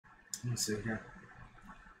Let me see here.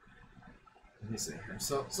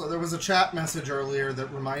 So there was a chat message earlier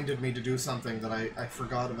that reminded me to do something that I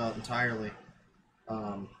forgot about entirely.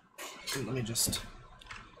 Let me just...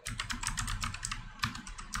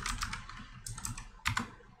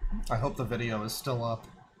 I hope the video is still up.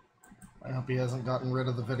 I hope he hasn't gotten rid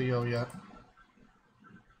of the video yet.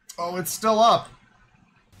 Oh, it's still up!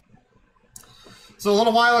 So a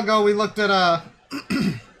little while ago we looked at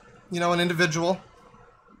you know, an individual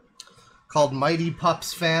called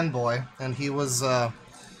MightyPups Fanboy, and he was,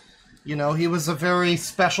 you know, he was a very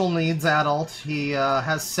special needs adult. He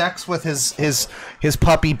has sex with his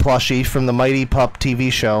puppy plushie from the Mighty Pup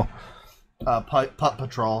TV show,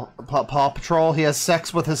 Paw Patrol. He has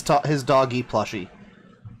sex with his doggy plushie,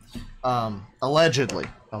 allegedly.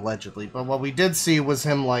 But what we did see was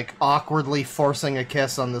him like awkwardly forcing a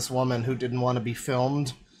kiss on this woman who didn't want to be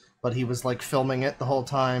filmed, but he was like filming it the whole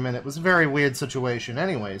time, and it was a very weird situation.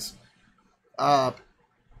 Anyways.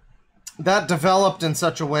 That developed in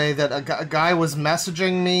such a way that a guy was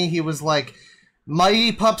messaging me. He was like,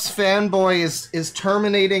 MightyPups Fanboy is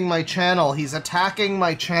terminating my channel. He's attacking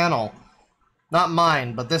my channel. Not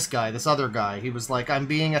mine, but this guy, this other guy. He was like, I'm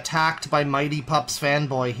being attacked by MightyPups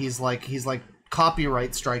Fanboy. He's like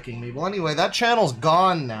copyright striking me. Well, anyway, that channel's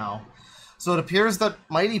gone now. So it appears that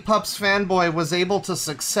MightyPups Fanboy was able to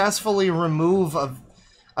successfully remove a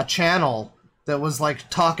channel that was like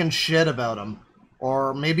talking shit about him,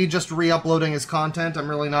 or maybe just re-uploading his content. I'm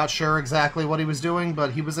really not sure exactly what he was doing,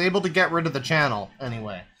 but he was able to get rid of the channel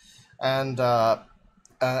anyway, and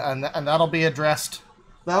that'll be addressed.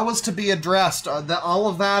 That was to be addressed. All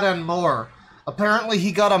of that and more. Apparently,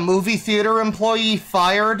 he got a movie theater employee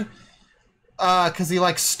fired because he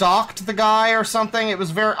like stalked the guy or something. It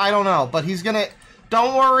was I don't know, but he's gonna.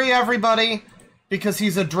 Don't worry, everybody, because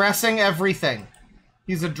he's addressing everything.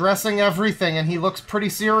 He's addressing everything, and he looks pretty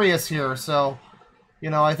serious here, so, you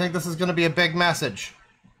know, I think this is going to be a big message.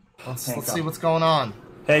 Let's see what's going on.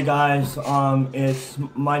 Hey guys, it's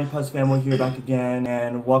MightyPups Family here back again,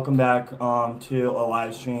 and welcome back to a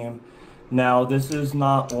live stream. Now, this is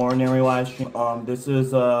not ordinary live stream. This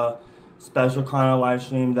is a special kind of live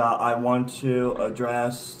stream that I want to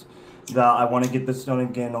address, that I want to get this done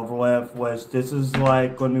and get over with, which this is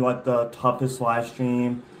like going to be like the toughest live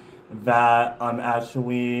stream that I'm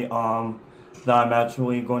actually going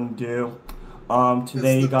to do.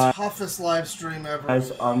 Today, it's the guys, toughest live stream ever.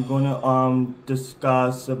 Guys, I'm going to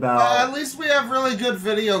discuss about. At least we have really good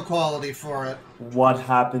video quality for it. What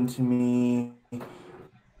happened to me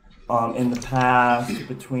in the past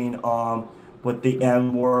between with the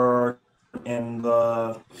N-word and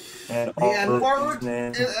the N-word.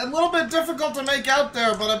 A little bit difficult to make out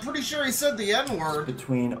there, but I'm pretty sure he said the N-word.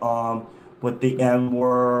 Between with the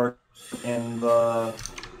N-word and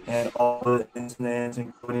all the incidents,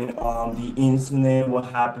 including the incident what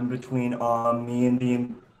happened between me and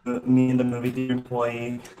the movie theater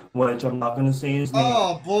employee, which I'm not gonna say his name.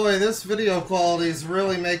 Oh boy, this video quality is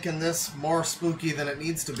really making this more spooky than it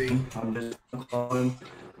needs to be. I'm just calling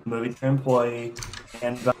movie theater employee,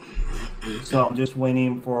 and so I'm just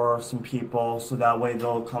waiting for some people so that way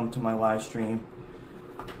they'll come to my live stream.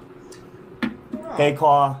 Oh. Hey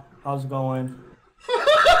Claw, how's it going?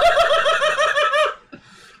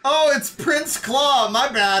 Oh, it's Prince Claw.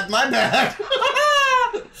 My bad.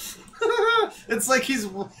 It's like he's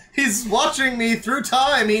watching me through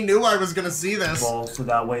time. He knew I was gonna see this. Well, so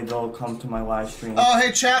that way they'll come to my live stream. Oh,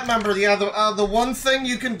 hey, chat member. Yeah, the one thing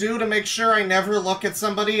you can do to make sure I never look at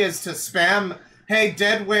somebody is to spam. Hey,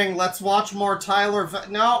 Deadwing, let's watch more Tyler.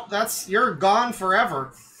 No, you're gone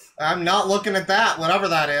forever. I'm not looking at that. Whatever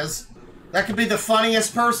that is. That could be the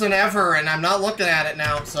funniest person ever, and I'm not looking at it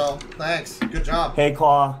now, so thanks. Good job. Hey,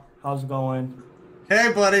 Claw. How's it going?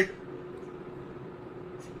 Hey, buddy.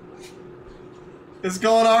 It's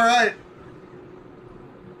going all right.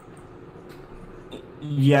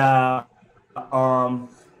 Yeah. I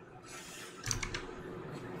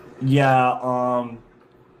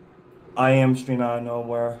am streaming out of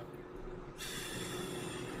nowhere.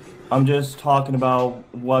 I'm just talking about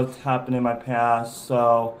what's happened in my past,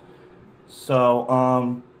 So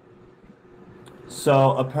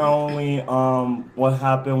apparently, what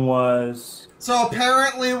happened was... So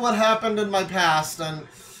apparently what happened in my past, and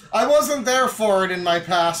I wasn't there for it in my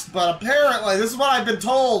past, but apparently, this is what I've been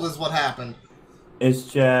told is what happened. It's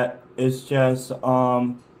just,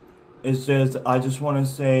 I just want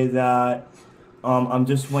to say that, I'm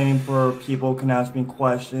just waiting for people who can ask me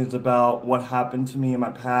questions about what happened to me in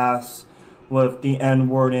my past, with the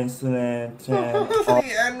N-word incident and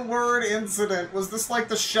the N-word incident. Was this like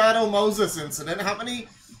the Shadow Moses incident? How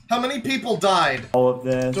many people died all of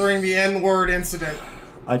this during the N-word incident?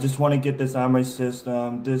 I just want to get this out of my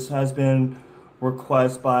system. This has been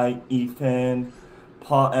requested by Ethan,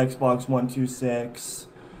 Paul Xbox 126.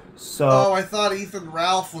 So, Oh, I thought Ethan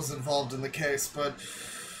Ralph was involved in the case, but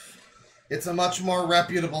it's a much more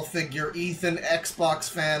reputable figure, Ethan Xbox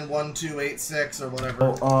Fan 1286 or whatever.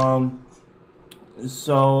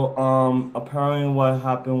 Apparently what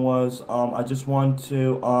happened was, I just want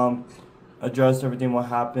to, address everything what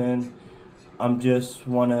happened. Just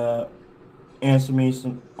want to answer me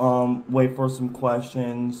some, wait for some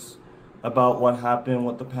questions about what happened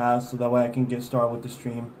with the past so that way I can get started with the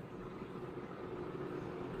stream.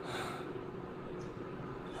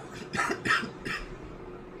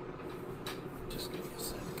 Just give me a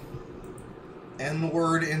sec.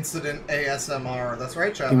 N-word incident ASMR. That's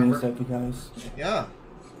right, chat Give me a member. second, guys. Yeah.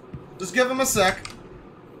 Just give him a sec.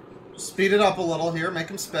 Speed it up a little here. Make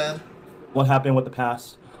him sped. What happened with the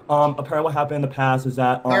past? Apparently what happened in the past is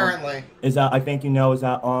that, Apparently. is that I think you know is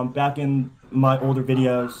that, back in my older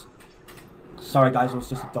videos. Sorry, guys, it was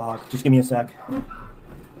just a dog. Just give me a sec.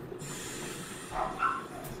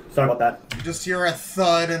 Sorry about that. You just hear a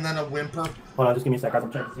thud and then a whimper. Hold on, just give me a sec, guys.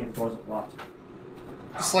 I'm checking to see if the doors are locked.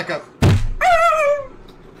 Just like a...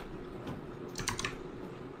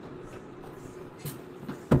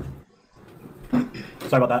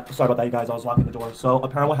 Sorry about that. Sorry about that, you guys. I was locking the door. So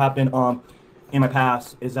apparently what happened in my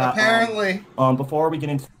past is that Apparently. Before we get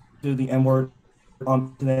into the N-word,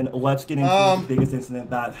 then let's get into the biggest incident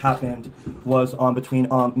that happened was between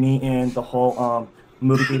me and the whole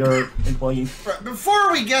movie theater employee.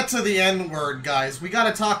 Before we get to the N-word, guys, we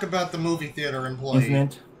gotta talk about the movie theater employee.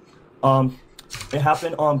 Incident. It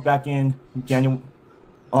happened back in January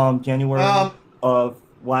of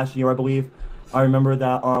last year, I believe. I remember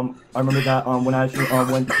that when I actually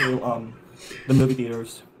went to the movie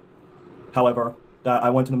theaters. However,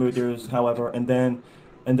 and then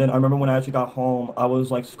I remember when I actually got home, I was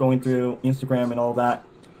like scrolling through Instagram and all that,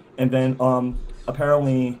 and then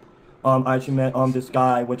apparently I actually met this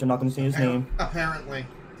guy, which I'm not going to say his name. Apparently.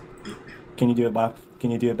 Can you do it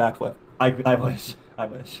backflip? I wish.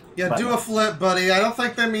 Yeah, but do a flip, buddy. I don't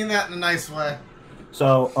think they mean that in a nice way.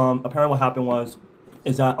 So apparently what happened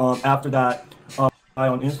is that after that I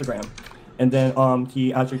on Instagram, and then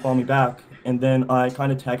he actually followed me back, and then I kind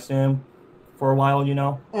of texted him for a while, you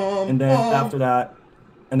know, and then after that,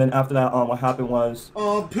 what happened was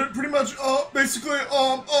pretty much basically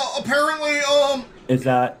apparently is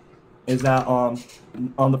that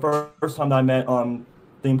the first time that I met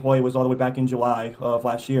the employee was all the way back in July of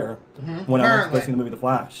last year when I went to go see the movie The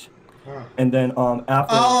Flash. And then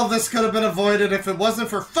after all of this could have been avoided if it wasn't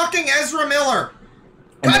for fucking Ezra Miller.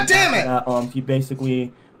 God damn it! That, he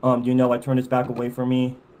basically you know, like turned his back away from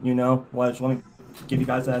me, you know. Well, just let me give you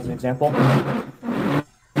guys that as an example. What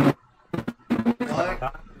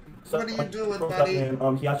are you doing, buddy?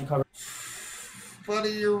 He actually covered.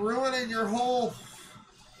 Buddy, you're ruining your whole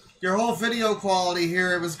video quality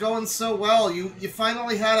here. It was going so well. You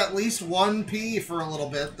finally had at least one P for a little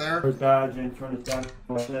bit there. His badge and turned his back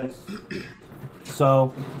like this.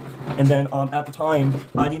 So, and then at the time,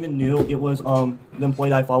 I didn't even knew it was the employee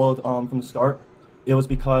that I followed from the start. It was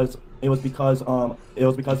because he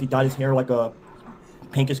dyed his hair like a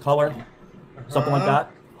pinkish color, something like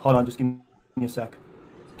that. Hold on, just give me a sec.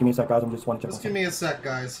 Give me a sec, guys. I'm just want to check. Just give me a sec,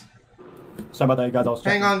 guys. Sorry about that, you guys. I was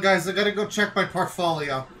checking. Hang on, guys. I gotta go check my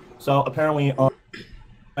portfolio. So apparently,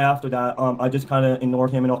 after that, I just kind of ignored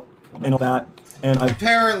him and all that. And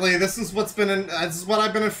apparently, this is what's been this is what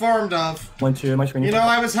I've been informed of. Went to my screen. You know,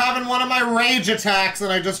 I was having one of my rage attacks,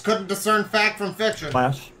 and I just couldn't discern fact from fiction.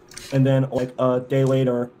 Flash, and then like a day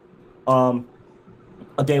later, I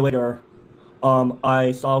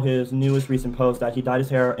saw his newest recent post that he dyed his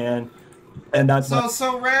hair, and that's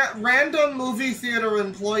random movie theater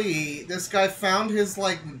employee. This guy found his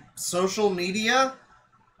like social media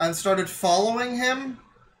and started following him,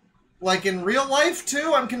 like in real life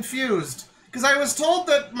too. I'm confused. Because I was told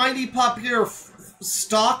that Mighty Pup here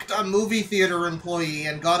stalked a movie theater employee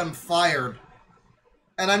and got him fired.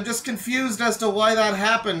 And I'm just confused as to why that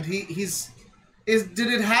happened. Did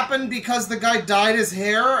it happen because the guy dyed his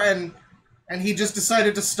hair and he just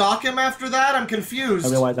decided to stalk him after that? I'm confused. I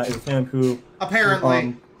realized that it was him who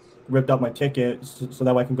apparently ripped up my ticket so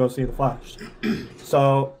that way I can go see The Flash.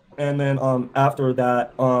 So, and then after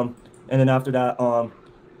that,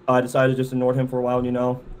 I decided to just ignore him for a while, you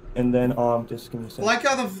know. And then just give me a second. Like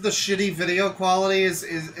how the shitty video quality is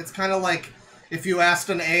it's kind of like if you asked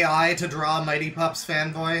an AI to draw a MightyPups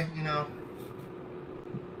fanboy, you know.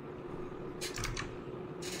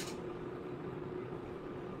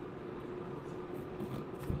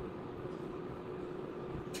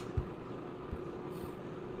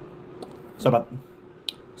 So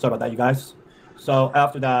sorry about that, you guys. So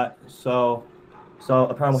after that, so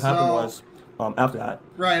apparently what happened was, after that,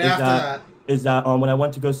 Right, is after that that. is that when I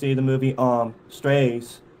went to go see the movie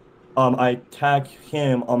Strays, I tagged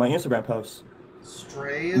him on my Instagram post when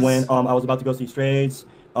Strays? I was about to go see Strays,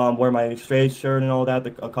 wear my Strays shirt and all that,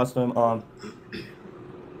 the custom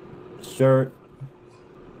shirt.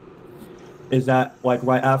 Is that like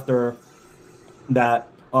right after that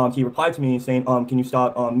he replied to me saying can you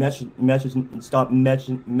stop message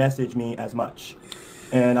me as much,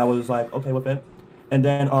 and I was like okay with it, and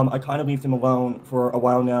then I kind of left him alone for a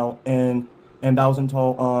while now, and that was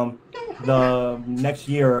until the next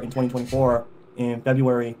year in 2024 in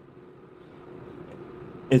February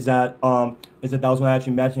is that was when I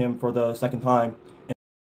actually met him for the second time.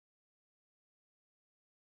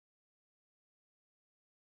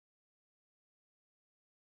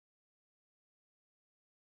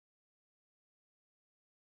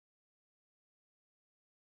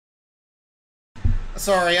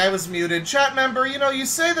 Sorry, I was muted. Chat member, you know, you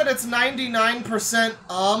say that it's 99%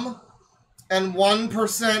 and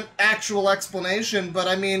 1% actual explanation, but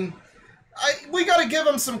I mean, we gotta give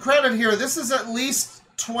him some credit here. This is at least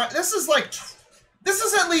this is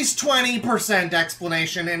at least 20%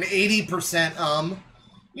 explanation and 80%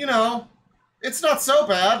 you know, it's not so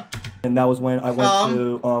bad. And that was when I went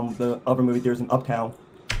to the other movie theaters in Uptown.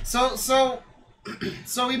 So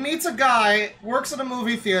he meets a guy, works at a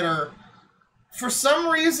movie theater. For some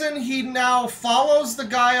reason, he now follows the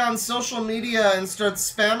guy on social media and starts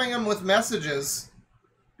spamming him with messages.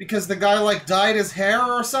 Because the guy, like, dyed his hair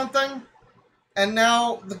or something. And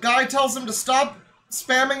now the guy tells him to stop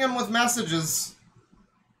spamming him with messages.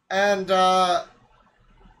 And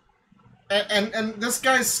this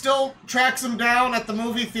guy still tracks him down at the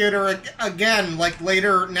movie theater again, like,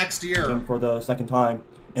 later next year. For the second time.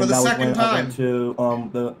 For the second time. I went to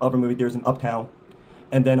the other movie theaters in Uptown.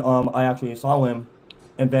 And then I actually saw him,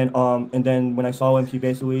 and then when I saw him, he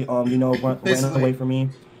basically ran away from me,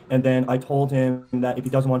 and then I told him that if he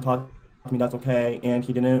doesn't want to talk to me, that's okay, and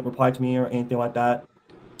he didn't reply to me or anything like that.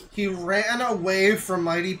 He ran away from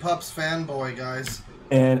MightyPups Fanboy, guys.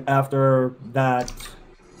 And after that,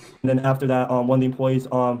 one of the employees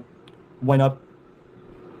went up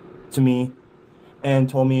to me and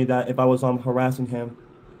told me that if I was harassing him,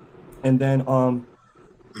 and then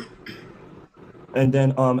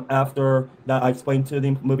after that, I explained to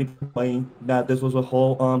the movie employee that this was a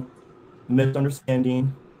whole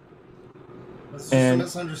misunderstanding. This is a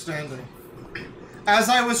misunderstanding. As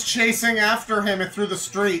I was chasing after him through the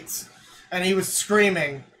streets, and he was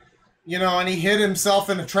screaming, you know, and he hid himself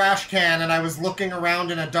in a trash can, and I was looking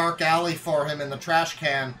around in a dark alley for him in the trash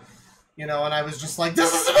can, you know, and I was just like,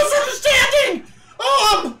 this is a misunderstanding!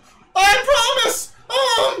 I promise!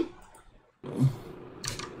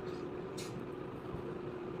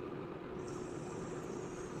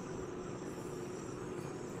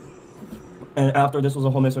 And after this was a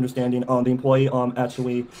whole misunderstanding, the employee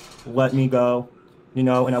actually let me go, you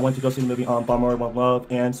know, and I went to go see the movie Bomber One Love.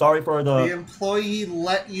 And sorry for the employee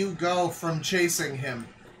let you go from chasing him.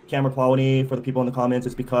 Camera quality for the people in the comments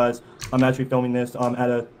is because I'm actually filming this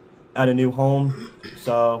at a new home.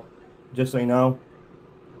 So just so you know,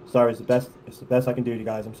 sorry, it's the best I can do, you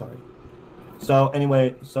guys. I'm sorry. So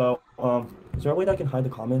anyway, so is there a way that I can hide the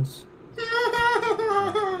comments?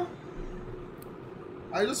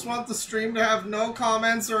 I just want the stream to have no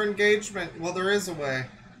comments or engagement. Well, there is a way.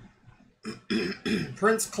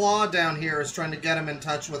 Prince Claw down here is trying to get him in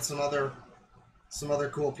touch with some other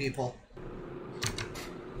cool people.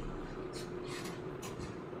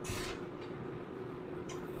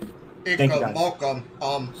 Thank you, guys. Welcome.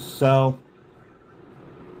 So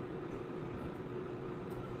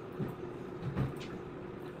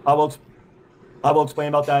I will explain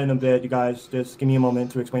about that in a bit, you guys. Just give me a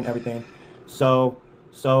moment to explain everything.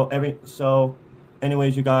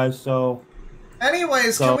 Anyways, you guys, can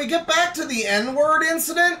we get back to the N-word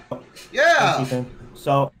incident? Yeah. Thanks, Ethan.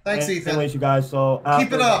 Thanks, Ethan. Anyways, you guys,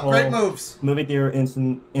 keep it up. Great moves. Movie theater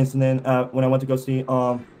incident, when I went to go see,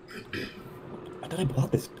 I thought I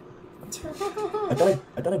bought this. I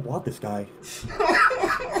thought I bought this guy.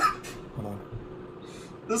 Hold on.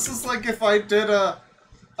 This is like if I did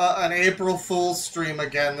an April Fool's stream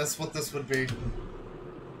again. That's what this would be.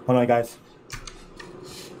 Hold on, guys.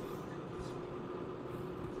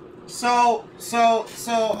 So is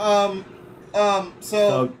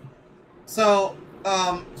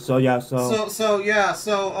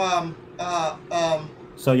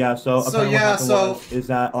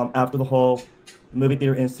that after the whole movie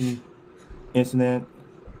theater incident.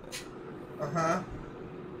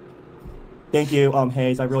 Thank you,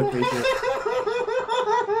 Hayes. I really appreciate it.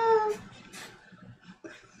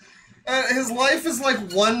 His life is like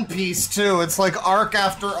One Piece, too. It's like arc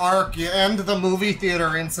after arc. You end the movie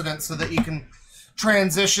theater incident so that you can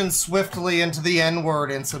transition swiftly into the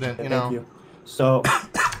N-word incident, you know? Thank you. So,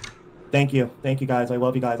 thank you. Thank you, guys. I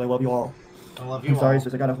love you guys. I love you all. I love you all. I'm sorry,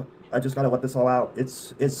 I just gotta let this all out.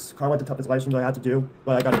 It's kind of like the toughest live stream that I had to do,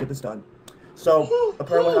 but I gotta get this done. So,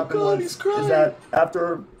 apparently what happened is that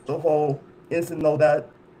after the whole incident, though, that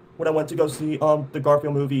when I went to go see the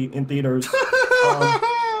Garfield movie in theaters,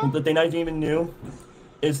 the thing I didn't even knew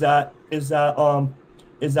is that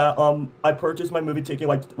I purchased my movie ticket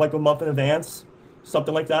like a month in advance,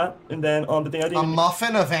 something like that, and then the thing I didn't. A month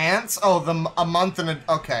in advance? Oh, a month in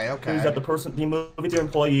okay. Is that the movie theater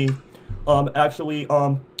employee, actually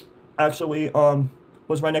was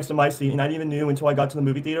right next to my seat, and I didn't even knew until I got to the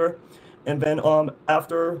movie theater, and then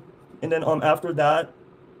after that.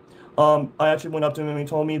 I actually went up to him and he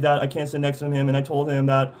told me that I can't sit next to him, and I told him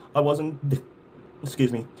that I wasn't.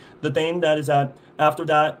 Excuse me. The thing that is that after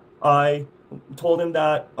that, I told him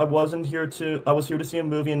that I was here to see a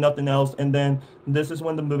movie and nothing else. And then this is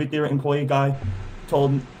when the movie theater employee guy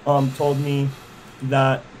told me.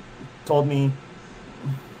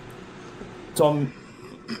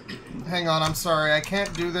 Hang on, I'm sorry. I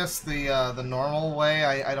can't do this the normal way.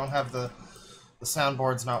 I don't have the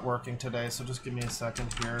soundboard's not working today, so just give me a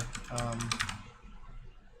second here.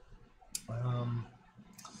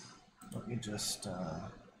 Let me just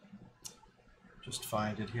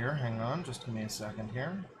find it here. Hang on, just give me a second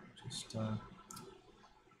here.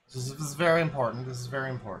 This is very important. This is very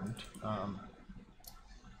important.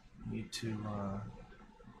 Need to.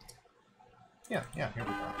 Yeah. Here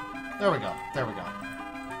we go. There we go.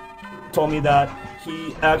 Told me that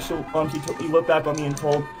he actually he looked back on me and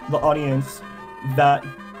told the audience that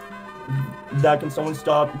can someone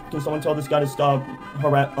tell this guy to stop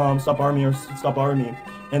bothering me.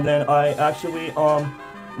 And then I actually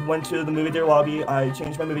went to the movie theater lobby. I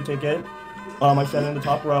changed my movie ticket. I sat in the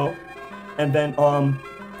top row, and then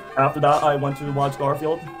after that I went to watch the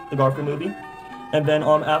Garfield movie. And then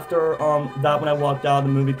after that, when I walked out of the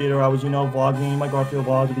movie theater, I was vlogging my Garfield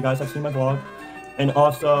vlog. If you guys have seen my vlog, and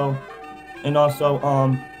also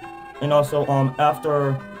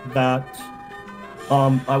after that.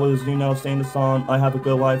 I was, saying the song "I Have a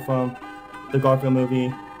Good Life" from the Garfield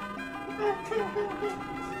movie.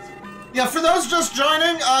 Yeah, for those just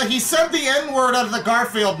joining, he said the N-word out of the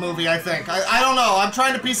Garfield movie, I think. I don't know, I'm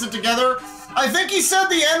trying to piece it together. I think he said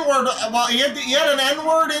the N-word while he had an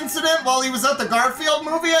N-word incident while he was at the Garfield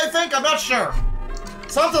movie, I think? I'm not sure.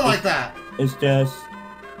 Something like that. It's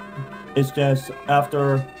just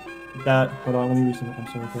after that. Hold on, let me read something. I'm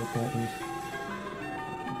sorry about that.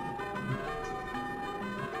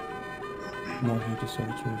 No, he just said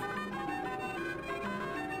the truth.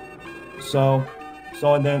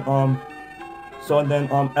 After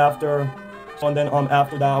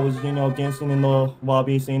that, I was dancing in the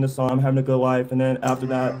lobby, singing the song, "Having a Good Life," and then after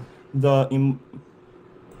that, the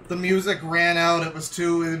music ran out. This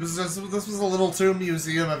was a little too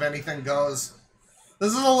Museum of Anything Goes.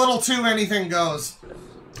 This is a little too anything goes.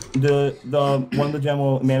 One of the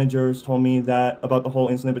general managers told me that about the whole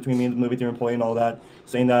incident between me and the movie theater employee and all that,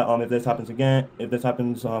 saying that if this happens again,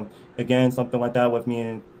 something like that with me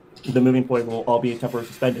and the movie employee will all be temporarily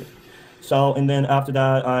suspended. So, and then after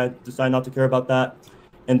that, I decided not to care about that.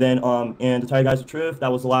 And then, and to tell you guys the truth,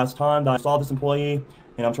 that was the last time that I saw this employee,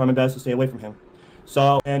 and I'm trying my best to stay away from him.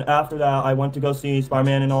 So, and after that, I went to go see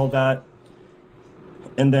Spider-Man and all that.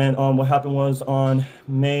 And then what happened was on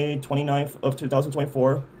May 29th of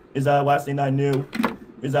 2024, is that last thing that I knew,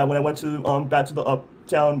 is that when I went to back to the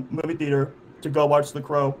Uptown movie theater to go watch The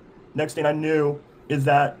Crow, next thing I knew is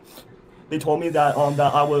that they told me that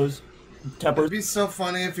that I was tempered. It'd be so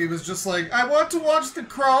funny if he was just like, I want to watch The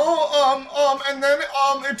Crow, and then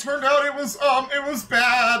it turned out it was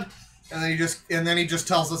bad. And then he just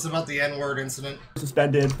tells us about the N-word incident.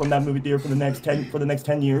 Suspended from that movie theater for the next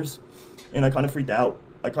 10 years, and I kind of freaked out.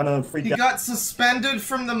 He got suspended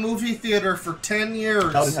from the movie theater for 10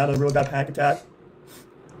 years. And had a real bad panic attack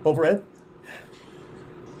over it.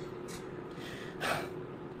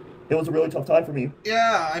 It was a really tough time for me.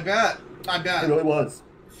 Yeah, I bet. It really was.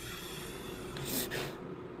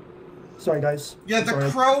 Sorry, guys. Yeah,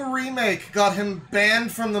 the Crow remake got him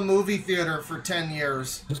banned from the movie theater for 10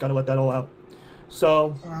 years. Just gotta let that all out.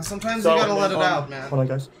 So... sometimes you gotta let it out, man. Hold on,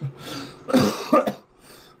 guys.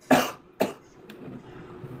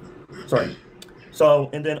 Sorry. So,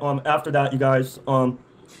 and then after that, you guys,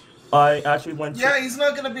 I actually went to... Yeah, he's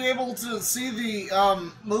not gonna be able to see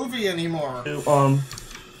the movie anymore. To,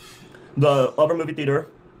 the other movie theater.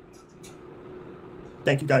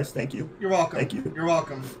 Thank you, guys. Thank you. You're welcome. Thank you. You're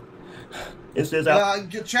welcome. It says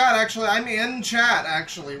chat. Actually, I'm in chat.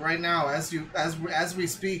 Actually, right now, as we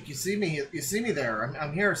speak, you see me. You see me there.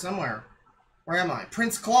 I'm here somewhere. Where am I?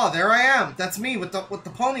 Prince Claw. There I am. That's me with the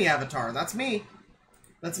pony avatar. That's me.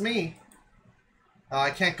 That's me. I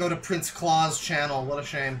can't go to Prince Claw's channel. What a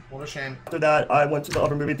shame. What a shame. After that, I went to the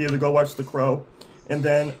other movie theater to go watch The Crow, and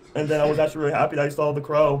then I was actually really happy that I saw The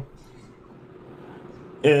Crow.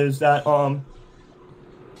 Oh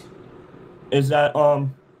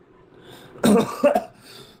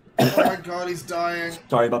my god, he's dying.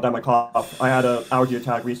 Sorry about that, my cough. I had an allergy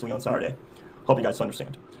attack recently on Saturday. Hope you guys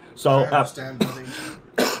understand. So I understand, buddy.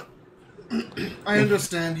 I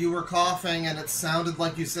understand. You were coughing, and it sounded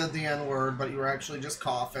like you said the N-word, but you were actually just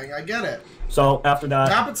coughing. I get it. So after that,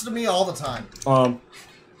 it happens to me all the time.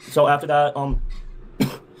 So after that,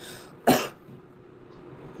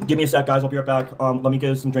 give me a sec, guys. I'll be right back. Let me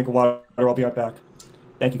get some drink of water. I'll be right back.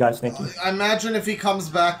 Thank you, guys. Thank you. I imagine if he comes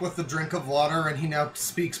back with the drink of water and he now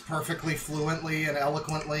speaks perfectly fluently and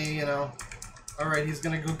eloquently, you know. Alright, he's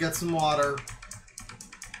gonna go get some water.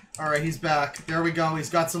 Alright, he's back. There we go.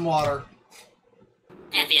 He's got some water.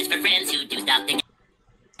 F is for friends who do stuff together.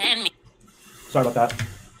 And me. Sorry about that.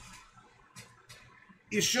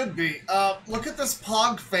 You should be. Look at this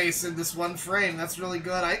pog face in this one frame. That's really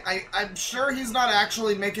good. I'm sure he's not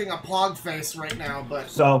actually making a pog face right now,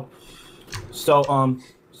 but... So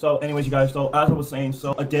anyways, you guys, so as I was saying,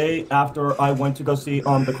 so a day after I went to go see,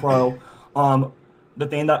 The Crow, the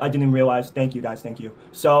thing that I didn't realize, thank you guys, thank you.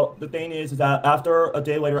 So the thing is that a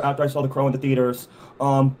day later, after I saw The Crow in the theaters,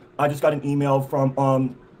 I just got an email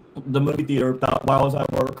from, the movie theater that while I was at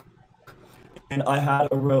work. And I had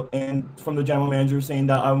and from the general manager saying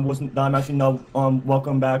that I'm actually not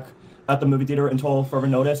welcome back at the movie theater until further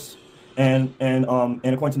notice, and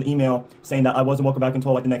according to the email saying that I wasn't welcome back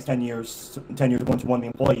until like the next 10 years according to one of the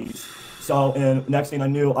employees. So and next thing I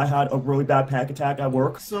knew, I had a really bad panic attack at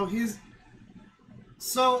work. So he's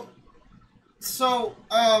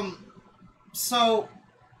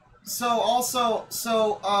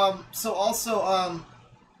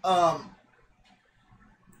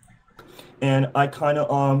and I kind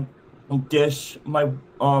of dish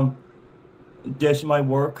my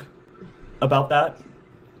work about that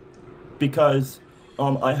because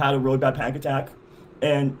I had a really bad panic attack,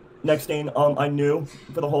 and next thing I knew,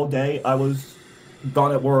 for the whole day I was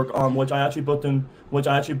gone at work, which I actually booked in.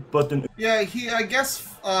 Yeah, I guess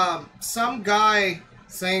some guy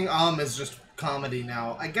saying is just comedy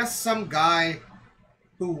now. I guess some guy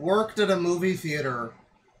who worked at a movie theater,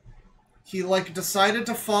 he like decided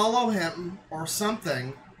to follow him or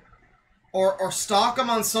something, or stalk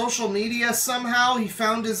him on social media somehow. He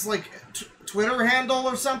found his like Twitter handle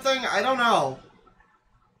or something. I don't know.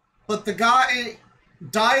 But the guy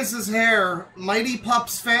dyes his hair.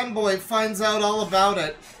 MightyPups fanboy finds out all about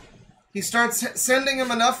it. He starts sending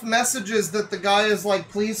him enough messages that the guy is like,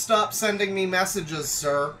 "Please stop sending me messages,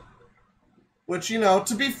 sir." Which, you know,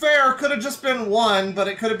 to be fair, could have just been one, but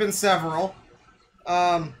it could have been several.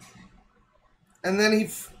 And then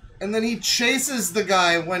he chases the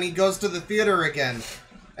guy when he goes to the theater again,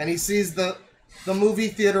 and he sees the movie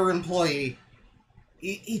theater employee.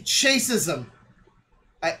 He chases him.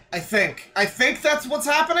 I think that's what's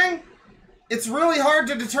happening. It's really hard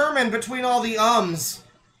to determine between all the ums.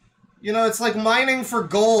 You know, it's like mining for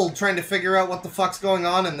gold, trying to figure out what the fuck's going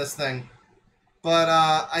on in this thing. But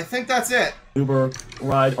I think that's it. Uber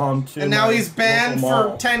ride to and now he's banned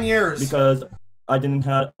for 10 years because I didn't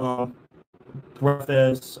have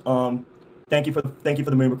breakfast. Thank you for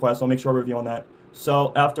the moon request. I'll make sure I review on that.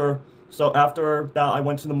 So after that, I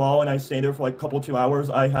went to the mall and I stayed there for like 2 hours.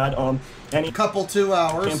 I had 2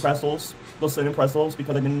 hours pretzels, those cinnamon pretzels,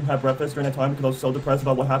 because I didn't have breakfast during that time because I was so depressed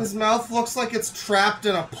about what happened. His mouth looks like it's trapped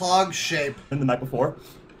in a pog shape. In the night before,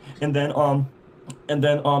 and then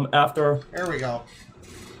after. There we go.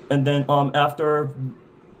 And then after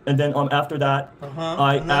that,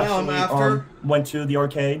 I actually went to the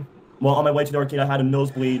arcade. Well, on my way to the arcade, I had a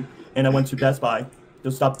nosebleed, and I went to Best Buy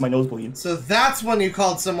to stop my nosebleed. So that's when you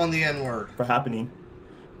called someone the N-word. For happening.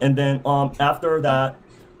 And then after that,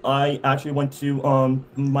 I actually went to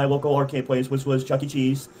my local arcade place, which was Chuck E.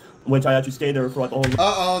 Cheese, which I actually stayed there for like the whole.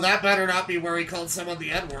 Uh-oh, that better not be where he called someone the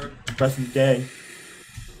N-word. Rest of the day.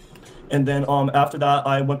 And then after that,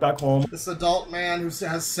 I went back home. This adult man who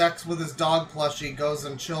has sex with his dog plushie goes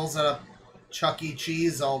and chills at a Chuck E.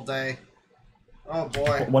 Cheese all day. Oh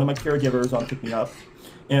boy. One of my caregivers picked me up,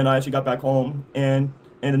 and I actually got back home, and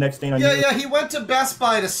the next thing I knew. Yeah, he went to Best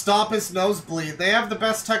Buy to stop his nosebleed. They have the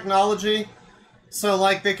best technology, so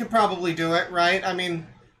like they could probably do it, right? I mean,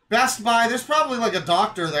 Best Buy, there's probably like a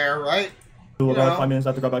doctor there, right? About 5 minutes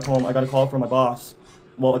after I got back home, I got a call from my boss,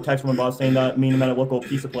 a text from my boss saying that me and him at a local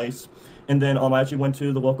pizza place. And then I actually went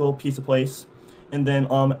to the local pizza place. And then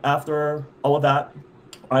after all of that,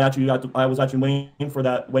 I was actually waiting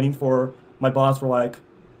for my boss for like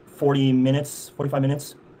 45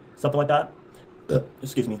 minutes, something like that.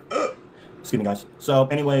 Excuse me, guys. So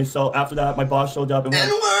anyway, so after that, my boss showed up and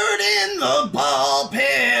went, in the ball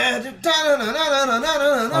pit.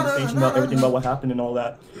 Conversation about everything about what happened and all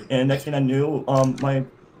that. And next thing I knew,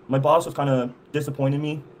 my boss was kind of disappointed in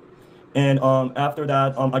me. And after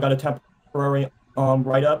that, I got a temporary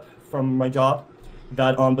write-up from my job.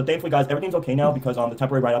 That but thankfully, guys, everything's okay now because the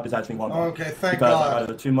temporary write-up is actually 1 month. Okay, thank because God. I got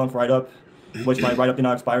a 2-month write-up, which my write-up did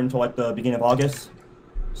not expire until like the beginning of August.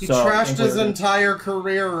 He trashed his entire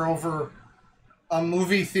career over a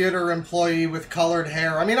movie theater employee with colored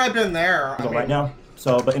hair. I mean, I've been there. Right now.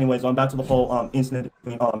 So, but anyways, back to the whole incident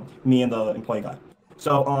between me and the employee guy.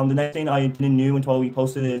 So, the next thing I didn't knew until we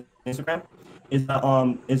posted it on Instagram is that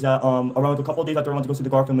around a couple of days after I went to go see the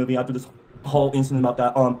Garfield movie, after this whole incident about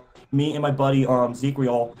that, me and my buddy Zeke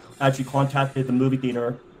actually contacted the movie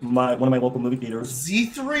theater, one of my local movie theaters.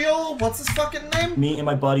 Zethriel? What's his fucking name? Me and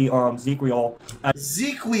my buddy Zeke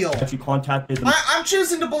actually contacted the I'm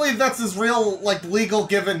choosing to believe that's his real, like, legal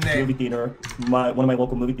given name. Movie theater, one of my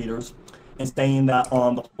local movie theaters, and saying that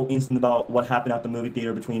the whole incident about what happened at the movie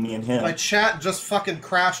theater between me and him. My chat just fucking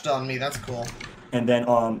crashed on me. That's cool. And then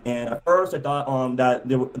and at first I thought that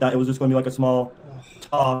it was just going to be like a small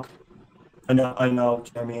talk. I know,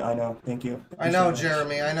 Jeremy. I know. Thank you. I know,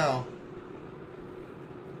 Jeremy. I know.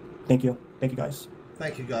 Thank you, guys.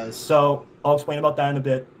 Thank you, guys. So I'll explain about that in a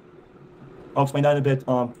bit.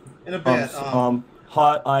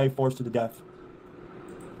 Hot eye forced to the death.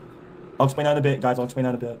 I'll explain that in a bit, guys.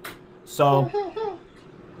 So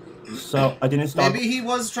I didn't stop. Maybe he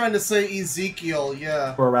was trying to say Ezekiel.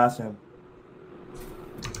 Yeah. For harass him.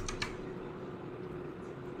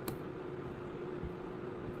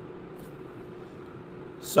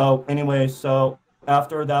 So anyway, so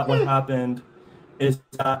after that, what happened is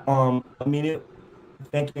that immediate.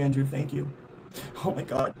 Thank you, Andrew. Thank you. Oh my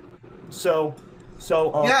God. So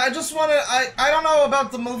yeah, I just want to. I don't know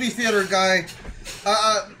about the movie theater guy,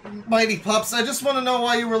 MightyPups. I just want to know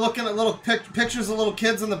why you were looking at little pictures of little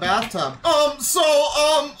kids in the bathtub.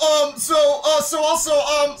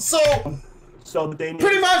 So the day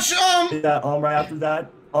pretty much that right after that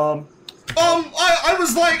I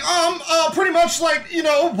was like, pretty much like, you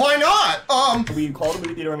know, why not? we called the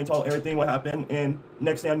movie theater and we told everything what happened, and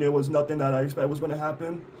next thing I knew it was nothing that I expected was going to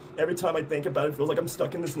happen. Every time I think about it, it feels like I'm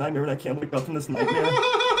stuck in this nightmare and I can't wake up from this nightmare.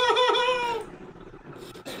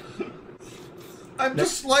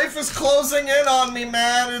 Life is closing in on me,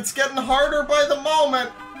 man. It's getting harder by the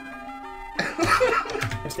moment.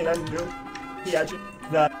 Next thing I knew,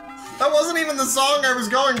 that wasn't even the song I was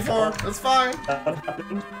going for. That's fine. That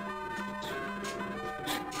happened.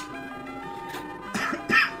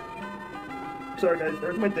 Sorry guys,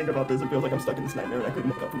 every time I think about this, it feels like I'm stuck in this nightmare and I couldn't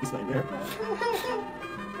wake up from this nightmare.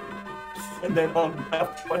 And then,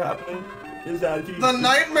 after what happened is that the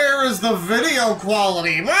nightmare is the video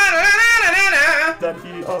quality. That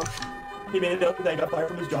he made it up that I got fired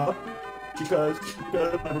from his job because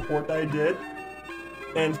of my report that I did,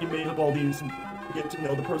 and he made up all these get to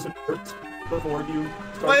know the person first before you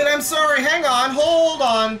start. Wait, I'm sorry. Hang on. Hold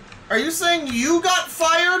on. Are you saying you got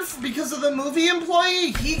fired because of the movie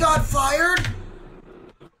employee? He got fired?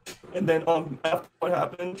 And then after what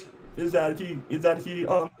happened is that he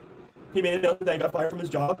made it up that I got fired from his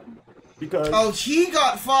job because he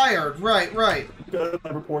got fired. Right. Because of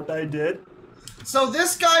my report that I did. So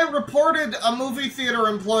this guy reported a movie theater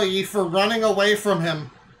employee for running away from him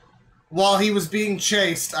while he was being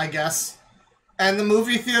chased, I guess. And the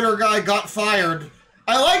movie theater guy got fired.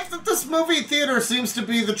 I like that this movie theater seems to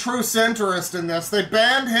be the true centrist in this. They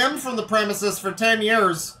banned him from the premises for 10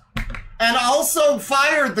 years. And also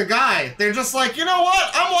fired the guy. They're just like, you know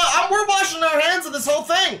what? We're washing our hands of this whole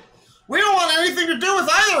thing. We don't want anything to do with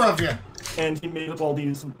either of you. And he made up all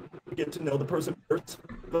these get to know the person first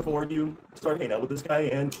before you start hanging out with this guy,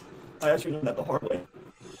 and I actually learned that the hard way.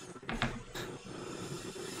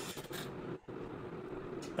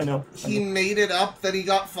 I know. He made it up that he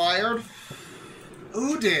got fired?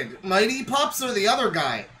 Who did? MightyPups or the other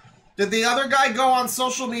guy? Did the other guy go on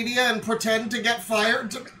social media and pretend to get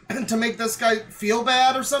fired to make this guy feel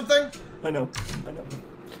bad or something? I know.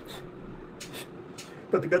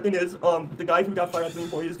 But the good thing is, the guy who got fired as an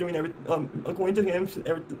employee is doing everything, according to him,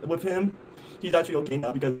 with him, he's actually okay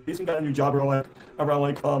now because he's got a new job around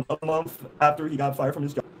a month after he got fired from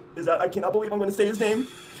his job. I cannot believe I'm going to say his name.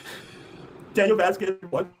 Daniel Vasquez,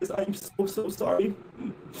 I'm so sorry.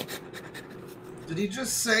 Did he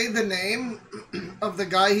just say the name of the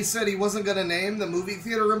guy he said he wasn't going to name, the movie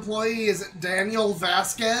theater employee? Is it Daniel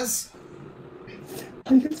Vasquez?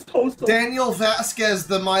 Daniel Vasquez,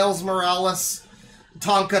 the Miles Morales,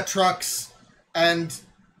 Tonka Trucks, and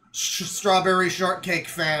Strawberry Shortcake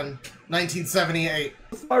fan, 1978.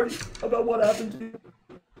 Sorry about what happened to you.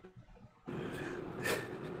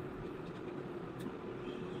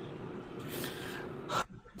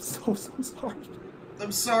 So sorry.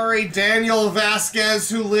 I'm sorry, Daniel Vasquez,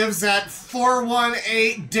 who lives at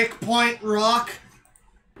 418 Dick Point Rock.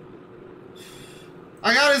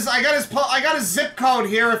 I got his zip code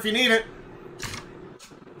here if you need it.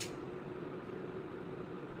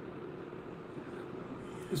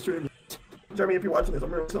 Jeremy, if you're watching this,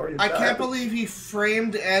 I'm really sorry. I can't believe he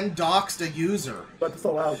framed and doxed a user. But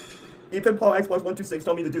so loud. Ethan Paul Xbox 126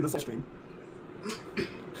 told me to do this on stream.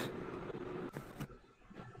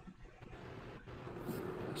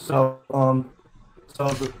 So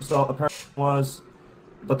apparently was,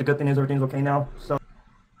 but the good thing is everything's okay now. So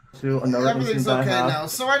to another everything's incident okay I have, now.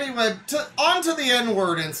 So anyway, on to the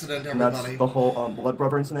N-word incident, everybody. That's the whole blood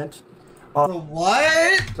brother incident. The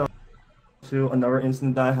what? So to another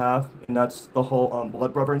incident that I have, and that's the whole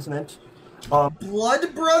blood brother incident.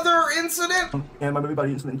 Blood brother incident? And my movie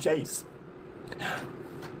buddy incident, Chase.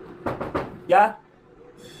 Yeah.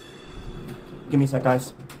 Give me a sec,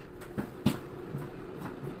 guys.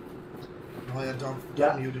 Oh yeah, don't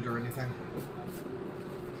mute it or anything.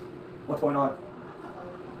 What's going on?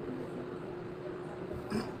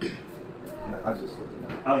 I just.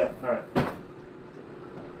 Oh yeah, all right.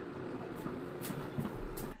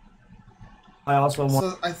 I also want.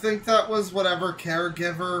 So I think that was whatever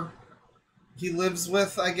caregiver he lives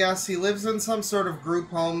with. I guess he lives in some sort of group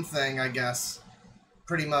home thing. I guess,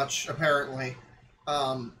 pretty much, apparently.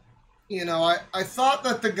 You know, I thought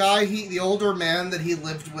that the guy, the older man that he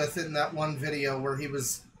lived with in that one video where he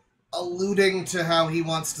was alluding to how he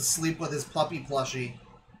wants to sleep with his puppy plushie.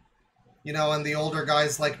 You know, and the older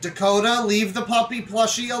guy's like, Dakota, leave the puppy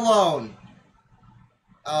plushie alone.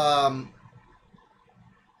 I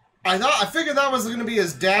figured that was going to be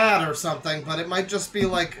his dad or something, but it might just be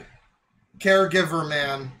like caregiver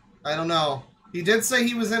man. I don't know. He did say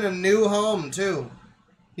he was in a new home, too.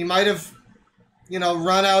 He might have, you know,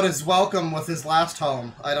 run out his welcome with his last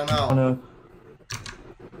home. I don't know. Oh, no.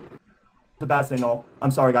 The bad signal.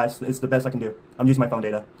 I'm sorry, guys. It's the best I can do. I'm using my phone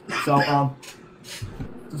data. So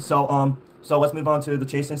let's move on to the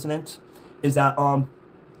Chase incident. Is that I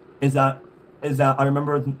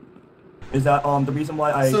remember. Is that the reason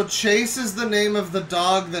why I? So Chase is the name of the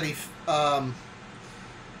dog that he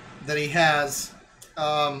has.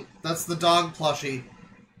 That's the dog plushie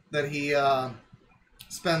that he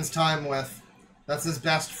spends time with. That's his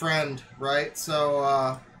best friend, right?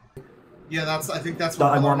 So yeah, I think that's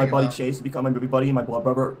what I want my buddy about. Chase to become my movie buddy and my blood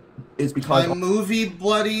brother is because my movie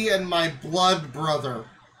buddy and my blood brother.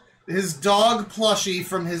 His dog plushie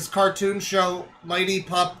from his cartoon show Mighty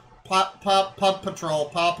Paw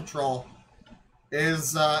Patrol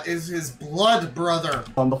is his blood brother.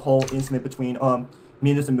 The whole incident between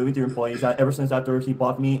me and this movie theater employee is that ever since after he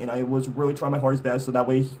bought me and I was really trying my hardest best so that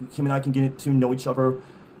way him and I can get to know each other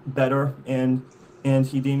better and I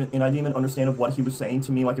didn't even understand of what he was saying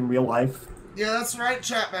to me like in real life. Yeah, that's right,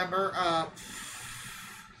 chat member.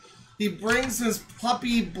 He brings his blood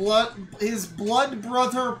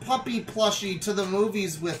brother puppy plushie to the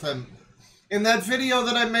movies with him. In that video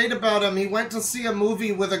that I made about him, he went to see a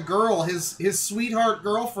movie with a girl, his sweetheart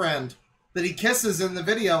girlfriend, that he kisses in the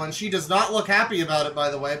video, and she does not look happy about it,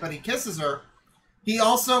 by the way, but he kisses her. He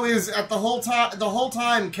also is at the whole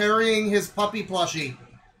time carrying his puppy plushie,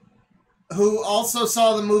 who also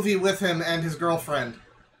saw the movie with him and his girlfriend,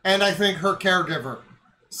 and I think her caregiver.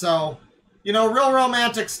 So, you know, real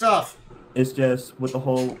romantic stuff. It's just with the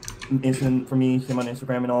whole incident for me, him on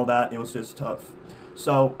Instagram and all that, it was just tough.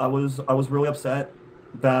 So I was really upset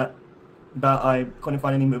that I couldn't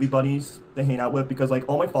find any movie buddies to hang out with because like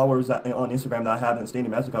all my followers on Instagram that I have in the state of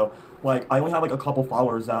New Mexico, like I only have like a couple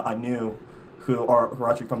followers that I knew who are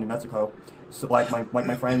actually from New Mexico. So like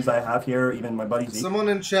my friends that I have here, even my buddies. Someone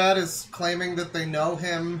in chat is claiming that they know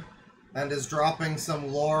him and is dropping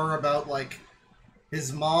some lore about like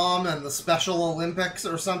his mom and the Special Olympics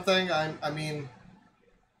or something. I mean,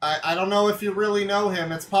 I don't know if you really know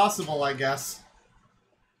him. It's possible, I guess.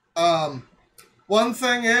 One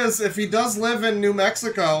thing is, if he does live in New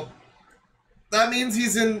Mexico, that means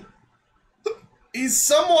he's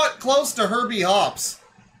somewhat close to Herbie Hops.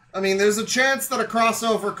 I mean, there's a chance that a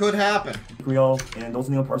crossover could happen. Real, and those are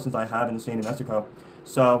the only persons I have in the state of New Mexico.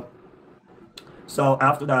 So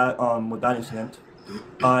after that, with that incident,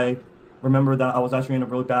 I remember that I was actually in a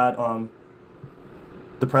really bad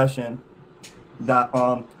depression that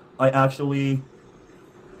I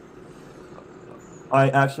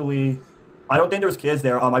don't think there's kids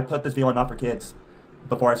there. I put this video on not for kids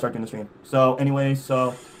before I start doing the stream. So anyway,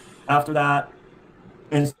 so after that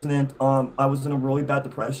incident, I was in a really bad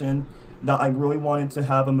depression that I really wanted to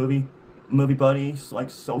have a movie buddy, like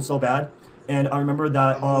so bad. And I remember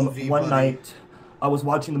that one night I was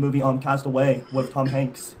watching the movie Castaway with Tom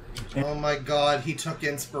Hanks. Oh my God, he took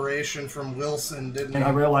inspiration from Wilson, didn't he? And I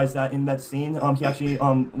realized that in that scene, he actually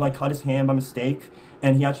like cut his hand by mistake,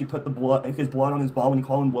 and he actually put his blood on his ball when he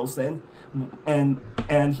called him Wilson, and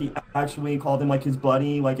he actually called him like his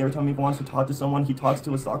buddy. Like every time he wants to talk to someone, he talks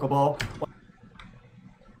to a soccer ball.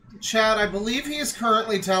 Chad, I believe he is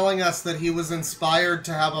currently telling us that he was inspired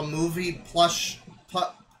to have a movie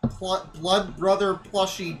blood brother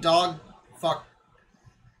plushie dog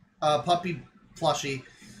puppy plushie.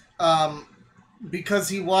 Because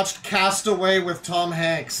he watched Castaway with Tom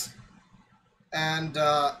Hanks, and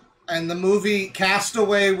the movie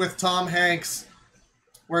Castaway with Tom Hanks,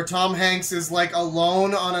 where Tom Hanks is like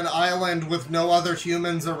alone on an island with no other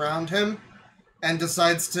humans around him, and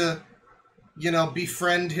decides to, you know,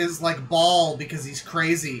 befriend his like ball because he's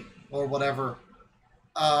crazy or whatever.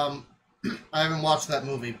 I haven't watched that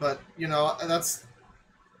movie, but you know,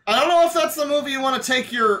 I don't know if that's the movie you want to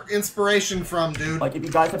take your inspiration from, dude. Like, if you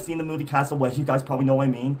guys have seen the movie Castaway, you guys probably know what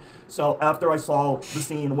I mean. So, after I saw the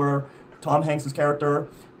scene where Tom Hanks' character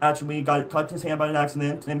actually cut his hand by an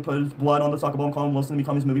accident and put his blood on the soccer ball and called him Wilson to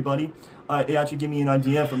become his movie buddy, it actually gave me an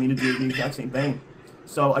idea for me to do the exact same thing.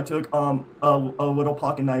 So, I took a little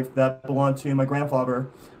pocket knife that belonged to my grandfather.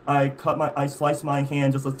 I sliced my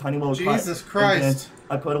hand just a tiny little cut. Jesus Christ.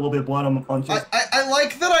 I put a little bit of blood on Chase. I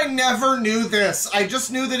like that I never knew this. I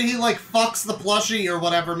just knew that he, like, fucks the plushie or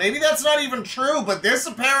whatever. Maybe that's not even true, but this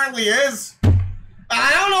apparently is.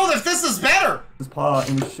 I don't know if this is better. His paw,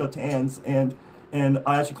 and we shook hands, and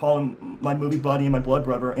I actually call him my movie buddy and my blood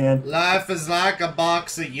brother, and... Life is like a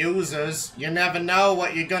box of users. You never know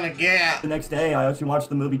what you're gonna get. The next day, I actually watched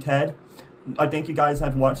the movie Ted. I think you guys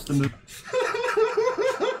have watched the movie.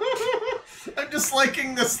 I'm just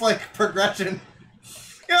liking this, like, progression.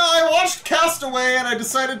 Yeah, I watched Castaway and I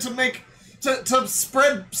decided to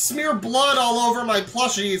smear blood all over my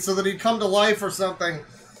plushie so that he'd come to life or something.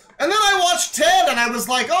 And then I watched Ted and I was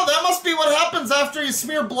like, oh, that must be what happens after you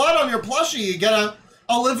smear blood on your plushie. You get a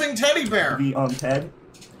living teddy bear. Ted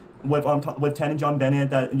with Ted and John Bennett,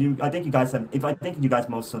 that I think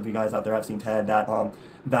most of you guys out there have seen Ted, that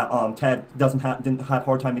Ted didn't have a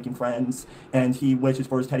hard time making friends, and he wishes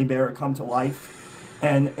for his teddy bear to come to life.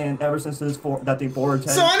 And ever since that they bored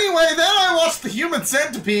Ted. So anyway, then I watched The Human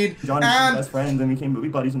Centipede. John and best friends and became movie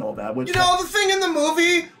buddies and all that. You know the thing in the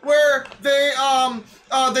movie where they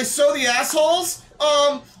sew the assholes?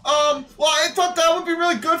 Well, I thought that would be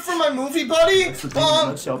really good for my movie buddy. That's the thing in a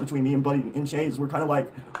nutshell between me and Buddy and Chase. We're kind of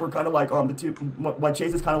like the two. Like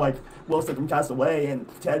Chase is kind of like Wilson from Castaway and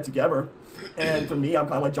Ted together, and for me, I'm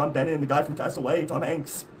kind of like John Bennett and the guy from Castaway, Tom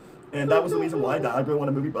Hanks. And that was the reason why I really want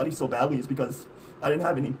a movie buddy so badly, is because I didn't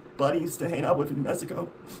have any buddies to hang out with in New Mexico.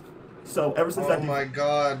 So ever since that... Oh my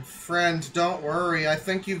God, friend, don't worry. I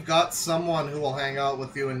think you've got someone who will hang out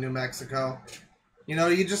with you in New Mexico. You know,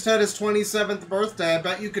 he just had his 27th birthday. I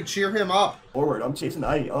bet you could cheer him up. Forward, Chase and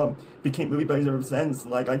I became movie buddies ever since.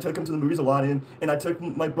 Like, I took him to the movies a lot, and I took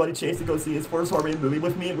my buddy Chase to go see his first R-rated movie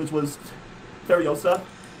with me, which was Furiosa.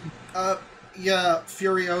 Yeah,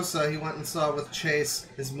 Furiosa. He went and saw with Chase,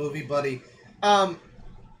 his movie buddy.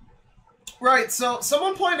 Right, so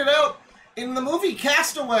someone pointed out, in the movie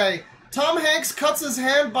Castaway, Tom Hanks cuts his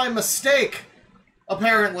hand by mistake,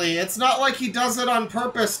 apparently. It's not like he does it on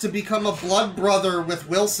purpose to become a blood brother with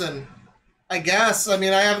Wilson, I guess. I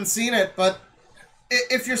mean, I haven't seen it, but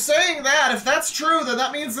if you're saying that, if that's true, then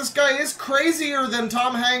that means this guy is crazier than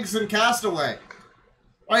Tom Hanks in Castaway.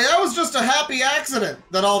 Like, that was just a happy accident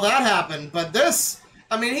that all that happened, but this,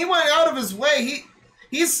 I mean, he went out of his way.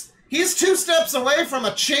 He's 2 steps away from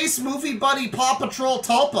a Chase movie buddy Paw Patrol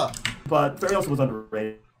Tulpa. But Furiosa was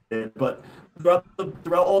underrated. But throughout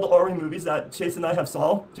all the R movies that Chase and I have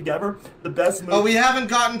saw together, the best movie... Oh, we haven't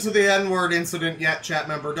gotten to the N-word incident yet, chat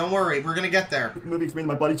member. Don't worry, we're gonna get there. The movie experience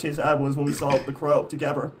my buddy Chase had was when we saw The Crow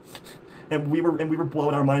together. And we were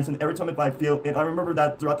blowing our minds, and every time I remember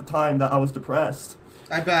that throughout the time that I was depressed.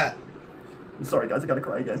 I bet. I'm sorry guys, I gotta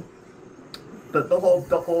cry again. The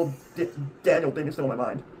whole Daniel thing is still in my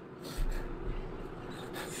mind.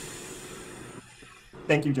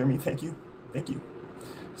 Thank you, Jeremy. Thank you.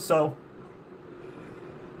 So,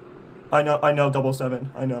 I know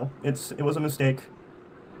 007. I know it was a mistake.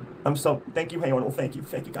 Thank you, Hey Arnold. Thank you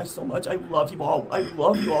guys so much. I love you all.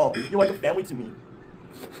 You're like a family to me.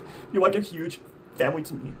 You're like a huge family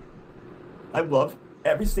to me. I love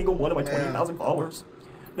every single one of my 20,000 followers.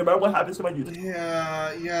 No matter what happens to my YouTube.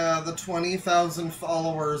 Yeah, the 20,000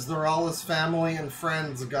 followers, they're all his family and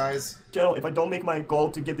friends, guys. Channel, if I don't make my goal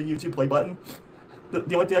to get the YouTube play button,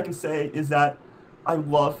 the only thing I can say is that I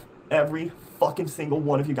love every fucking single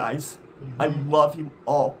one of you guys. I love you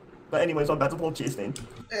all. But anyways, I'm about to pull a chase thing.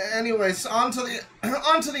 Anyways, on to the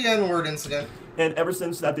N-word incident. And ever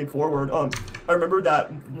since that day forward, I remember that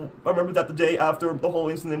the day after the whole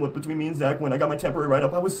incident with between me and Zach, when I got my temporary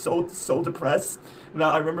write-up, I was so depressed.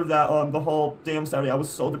 That I remember that the whole damn Saturday, I was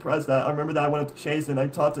so depressed that I remember that I went up to Chase and I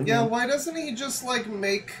talked to him. Yeah, why doesn't he just like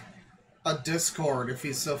make a Discord if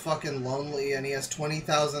he's so fucking lonely and he has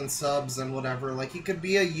 20,000 subs and whatever? Like he could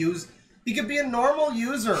be a normal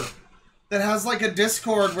user that has like a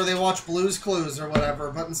Discord where they watch Blue's Clues or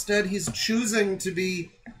whatever, but instead he's choosing to be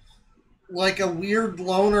like a weird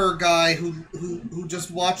loner guy who just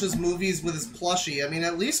watches movies with his plushie. I mean,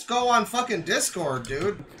 at least go on fucking Discord,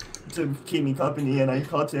 dude. To keep me company, and I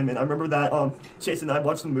called him, and I remember that Chase and I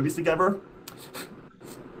watched some movies together.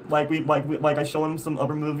 Like I showed him some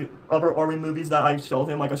other horror movies that I showed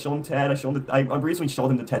him. Like I showed him Ted. I recently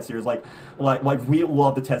showed him the Ted series. Like we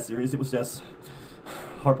love the Ted series. It was just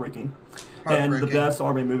heartbreaking. And the best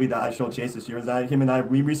horror movie that I showed Chase this year is that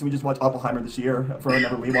we recently just watched Oppenheimer this year for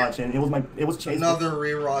another rewatch, and it was Chase. Another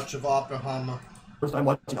rewatch of Oppenheimer. First time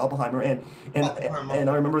watching Oppenheimer, and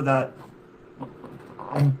I remember that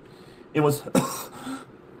it was.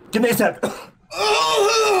 Give me a sec.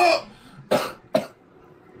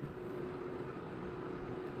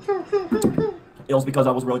 It was because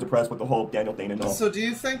I was really depressed with the whole Daniel thing and all. So do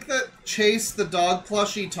you think that Chase, the dog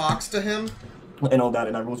plushie, talks to him? And all that,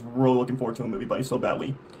 and I was really looking forward to a movie, but so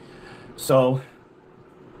badly. So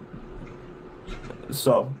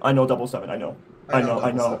I know 007. I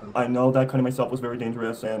know that cutting myself was very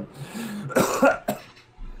dangerous, and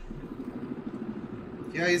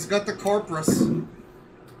yeah, he's got the corpus.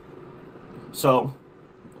 So,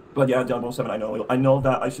 but yeah, 007. I know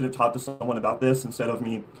that I should have talked to someone about this instead of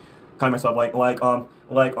me cutting myself. I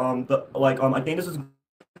think this is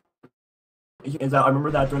that I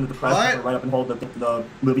remember that during the depression, right up and hold the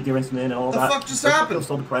movie theater incident and all that. The fuck just happened? I was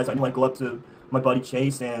so depressed. I knew I'd go up to my buddy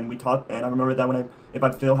Chase and we talked, and I remember that if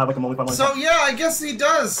I feel have like a moment. So yeah, I guess he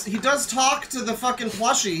does. He does talk to the fucking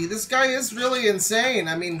plushie. This guy is really insane.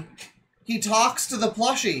 I mean, he talks to the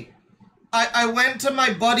plushie. I went to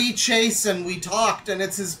my buddy Chase and we talked, and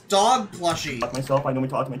it's his dog plushie. Myself, I know we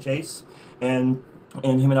talked to my Chase, and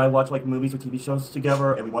him and I watch like movies or TV shows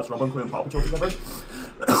together, and we watch Robo and Paw Patrol together.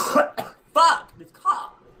 Fuck! It's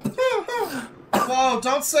cop! Whoa,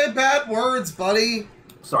 don't say bad words, buddy.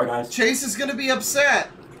 Sorry, guys. Chase is gonna be upset.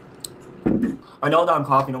 I know that I'm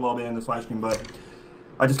coughing a little bit in this live stream, but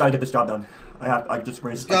I just gotta get this job done. I just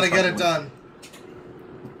gotta get it done.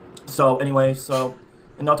 So, anyway,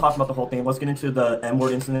 and not talking about the whole thing, let's get into the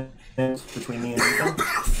N-word incident between me and Ethan.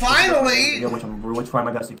 Finally! Which I'm really trying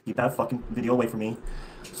my best to keep that fucking video away from me.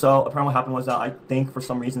 So apparently what happened was that I think for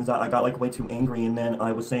some reasons that I got like way too angry, and then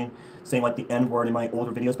I was saying like the N-word in my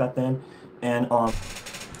older videos back then, and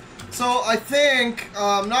So I think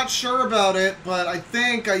I'm not sure about it, but I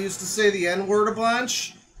think I used to say the N-word a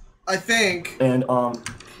bunch. I think. And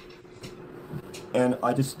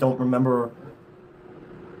I just don't remember.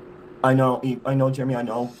 I know, Jeremy. I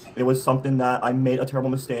know it was something that I made a terrible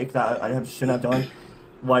mistake that I shouldn't have done.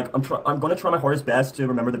 Like, I'm gonna try my hardest best to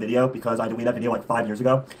remember the video because I deleted that video like 5 years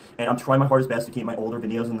ago, and I'm trying my hardest best to keep my older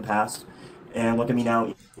videos in the past. And look at me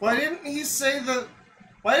now. Why didn't he say the?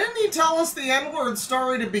 Why didn't he tell us the N-word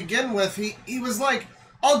story to begin with? He was like,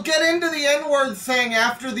 I'll get into the N-word thing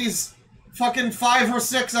after these fucking 5 or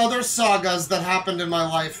 6 other sagas that happened in my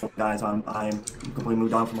life. Guys, I'm completely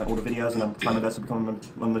moved on from my older videos, and I'm trying my best to become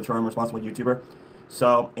a mature and responsible YouTuber.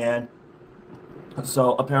 So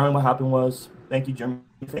apparently what happened was, thank you, Jeremy.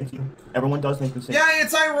 Thank you. Everyone does think the same. Yeah,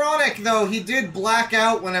 it's ironic, though. He did black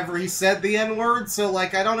out whenever he said the N-word, so,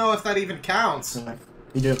 like, I don't know if that even counts.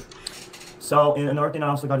 He did. So, and another thing I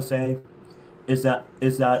also got to say is that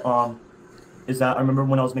I remember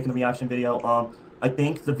when I was making the reaction video, I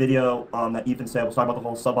think the video that Ethan said was talking about the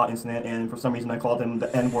whole Subbot incident, and for some reason I called him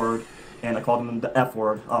the N-word, and I called him the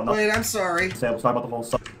F-word. Wait, I'm sorry. Said was talking about the whole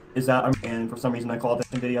and for some reason I called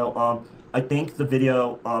it the video, I think the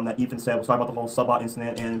video that Ethan said was talking about the whole Subbot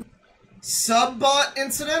incident, and... Subbot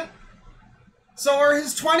incident? So are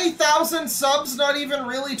his 20,000 subs not even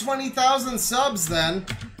really 20,000 subs, then?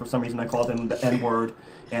 For some reason I called him the N-word,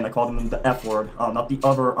 and I called him the F-word, not the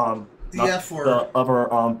other, the F-word. The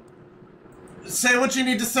other, Say what you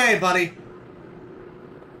need to say, buddy.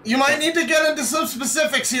 You might need to get into some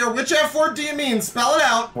specifics here. Which F word do you mean? Spell it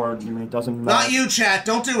out. Word you mean, it doesn't matter. Not you, chat.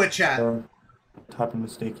 Don't do it, chat. Type of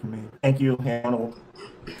mistake you made. Thank you, Arnold.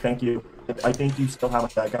 Thank you. I think you still have my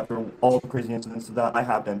back after all the crazy incidents that I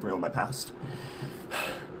have been through in my past.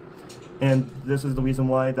 And this is the reason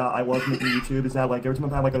why that I was making YouTube, is that like every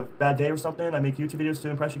time I have like a bad day or something, I make YouTube videos to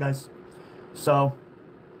impress you guys.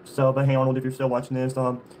 But hey Arnold, if you're still watching this,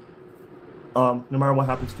 no matter what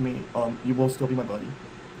happens to me, you will still be my buddy.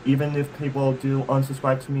 Even if people do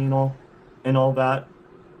unsubscribe to me and all that,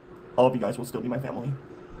 all of you guys will still be my family.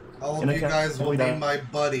 All of you guys will be my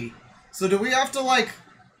buddy. So do we have to like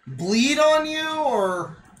bleed on you,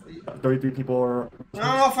 or 33 people are... I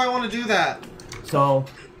don't know if I want to do that. So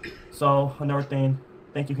another thing,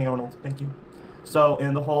 thank you, Arnold, thank you. So,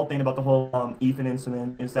 and the whole thing about the whole Ethan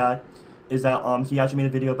incident is that he actually made a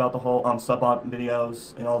video about the whole sub-bot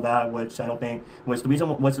videos and all that, which I don't think, which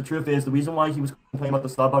the truth is, the reason why he was complaining about the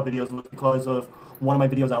sub-bot videos was because of one of my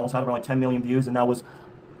videos that almost had around like 10 million views, and that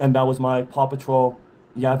was my Paw Patrol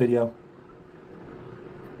video.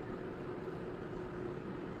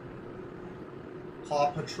 Paw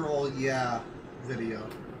Patrol video.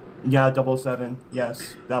 Yeah, 007.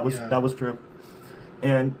 Yes, that was true.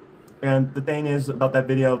 And the thing is about that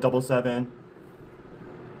video 007.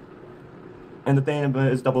 And the thing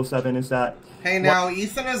about is 007 is that... Hey, now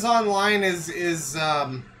Ethan is online is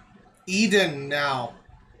Eden now.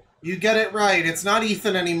 You get it right. It's not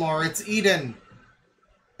Ethan anymore. It's Eden.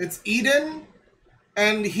 It's Eden,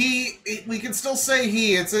 and we can still say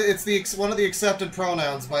he. It's one of the accepted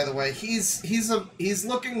pronouns, by the way. He's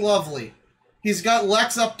looking lovely. He's got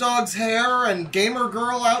Lex Updog's hair and gamer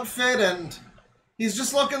girl outfit, and he's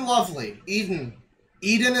just looking lovely. Eden.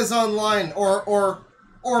 Eden is online, or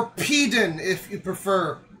Peden, if you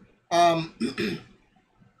prefer.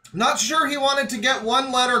 Not sure he wanted to get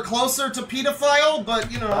one letter closer to pedophile,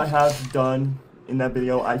 but, you know. I have done in that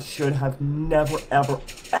video. I should have never, ever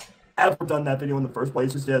done that video in the first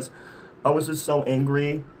place. It's just, I was just so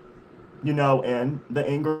angry, you know, and the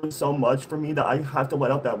anger was so much for me that I have to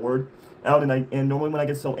let out that word out. And normally when I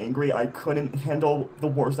get so angry, I couldn't handle the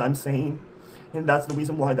words I'm saying. And that's the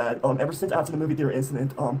reason why that, ever since after the movie theater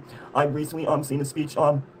incident, I recently, seen a speech,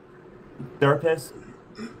 therapist.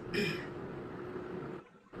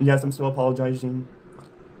 Yes, I'm still apologizing.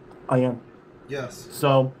 I am. Yes.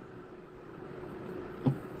 So,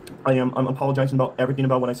 I'm apologizing about everything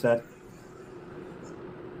about what I said.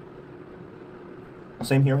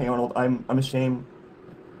 Same here, hey Arnold, I'm ashamed.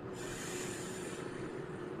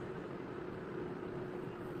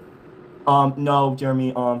 No,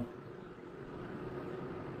 Jeremy,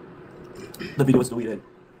 the video was deleted.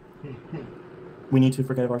 We need to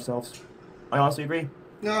forgive ourselves. I honestly agree.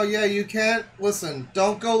 No, yeah, you can't. Listen,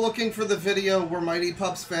 don't go looking for the video where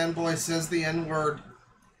MightyPups Fanboy says the N-word.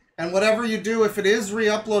 And whatever you do, if it is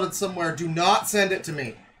re-uploaded somewhere, do not send it to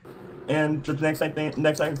me. And the next I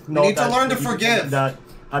know, you need to learn to forgive. That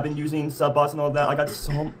I've been using sub-bots and all that. I got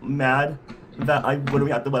so mad that I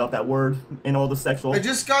literally had to let out that word and all the sexual. I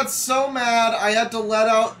just got so mad I had to let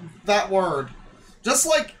out that word. Just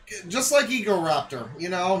like Ego Raptor, you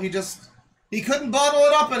know, he couldn't bottle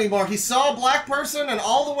it up anymore. He saw a black person, and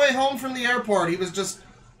all the way home from the airport, he was just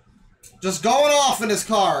going off in his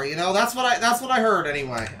car. You know, that's what I heard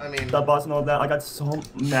anyway. I mean, that boss and all that. I got so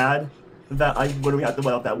mad that I literally had to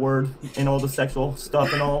let out that word and all the sexual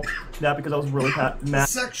stuff and all that because I was really mad.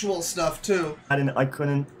 Sexual stuff too. I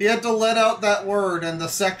couldn't. He had to let out that word and the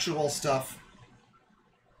sexual stuff.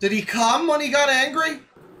 Did he come when he got angry?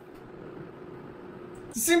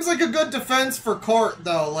 It seems like a good defense for court,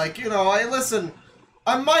 though. Like, you know, I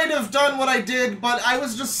might have done what I did, but I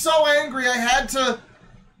was just so angry I had to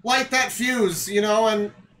light that fuse, you know,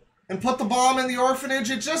 and put the bomb in the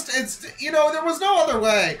orphanage. It's, you know, there was no other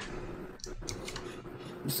way.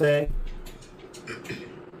 Say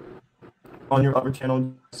on your other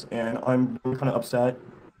channel, and I'm really kind of upset.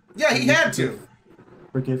 Yeah, he had to.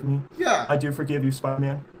 Forgive me? Yeah. I do forgive you,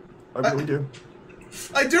 Spider-Man. I really do.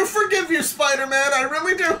 I do forgive you, Spider-Man. I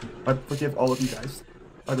really do. I forgive all of you guys.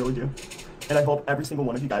 I really do. And I hope every single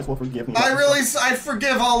one of you guys will forgive me. I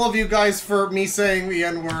forgive all of you guys for me saying the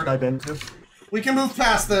N-word. I've been to. We can move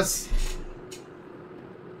past this.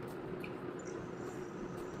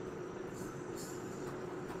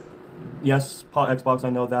 Yes, Xbox, I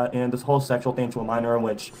know that. And this whole sexual thing to a minor,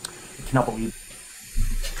 which I cannot believe.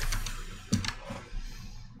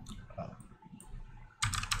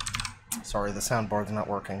 Sorry, the soundboard's not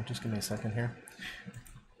working. Just give me a second here.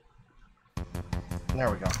 There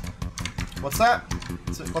we go. What's that?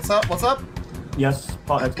 What's up? What's up? Yes,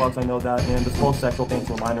 Xbox, I know that. And this whole sexual thing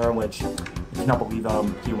to a minor, which I cannot believe I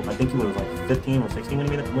think he was like 15 or 16 when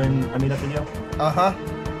I made that video. Uh-huh.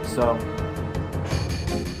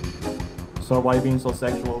 So why are you being so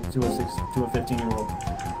sexual to a 15-year-old?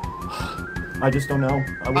 I just don't know.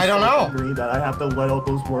 I don't know. Angry that I have to let out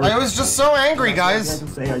those words. I was just so angry, guys. I can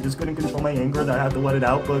say I just couldn't control my anger that I had to let it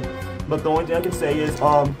out. But the only thing I can say is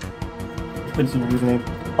couldn't see your username.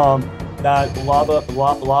 That lava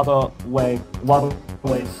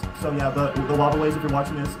ways. So yeah, the lava ways. If you're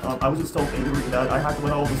watching this, I was just so angry that I had to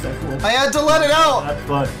let all the sexual. I had to let it out.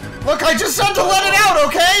 But look, I just had to let it out,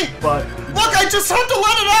 okay? But look, I just had to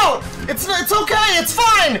let it out. It's okay. It's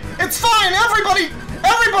fine. It's fine.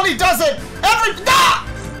 Everybody does it.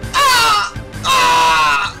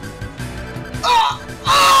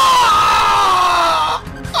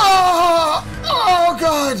 Oh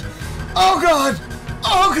God. Oh God.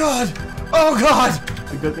 Oh God. Oh God.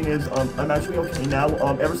 The good thing is, I'm actually okay now.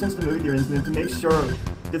 Ever since the movie theater incident, to make sure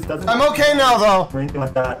this doesn't. I'm okay now, though. Or anything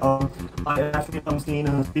like that. I actually am seeing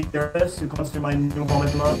a speech therapist who comes to my new home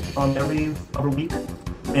every month, every other week,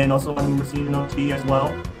 and also I'm receiving an OT as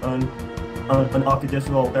well, an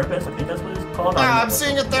occupational therapist. I think that's what it's called. Yeah, I'm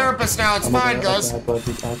seeing a therapist now. It's fine, guys. But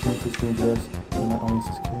his actions is dangerous. And my audience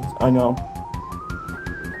is kids. I know.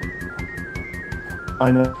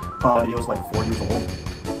 He was like 4 years old.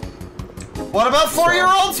 What about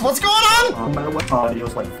 4-year-olds? What's going on? No matter what, he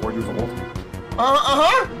was like 4 years old.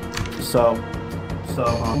 Uh-huh. So,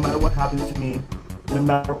 no matter what happens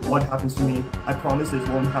to me, I promise this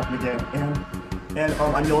won't happen again. And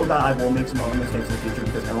I know that I will make some other mistakes in the future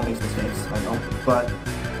because everyone makes mistakes, I know. But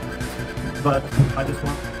I just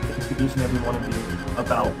want to speak to each and every one of you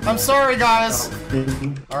about. I'm sorry, guys.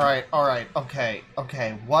 All right. Okay.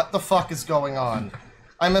 What the fuck is going on?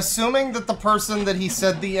 I'm assuming that the person that he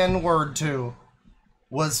said the N-word to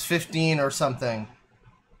was 15 or something.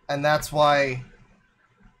 And that's why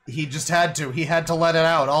he just had to. He had to let it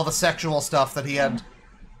out. All the sexual stuff that he had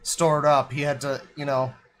stored up. He had to, you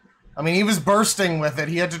know... I mean, he was bursting with it.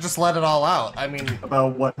 He had to just let it all out. I mean...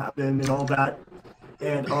 About what happened and all that.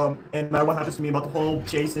 And no matter what happens to me about the whole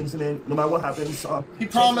Chase incident, no matter what happens... he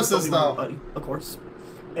promises, though. Of course.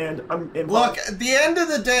 Look, at the end of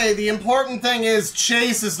the day, the important thing is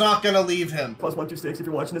Chase is not going to leave him. +126, if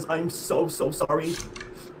you're watching this, I'm so sorry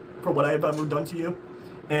for what I have ever done to you.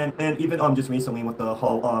 And even just recently with the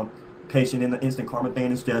whole patient in the instant karma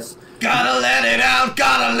thing, is just gotta let it out.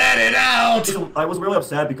 I was really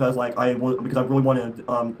upset because I really wanted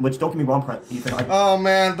which, don't get me wrong, Ethan. Oh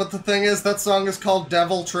man, but the thing is, that song is called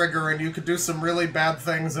Devil Trigger, and you could do some really bad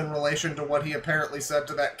things in relation to what he apparently said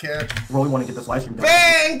to that kid. I really want to get this live stream done.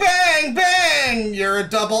 Bang, bang, bang! You're a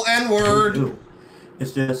double N-word.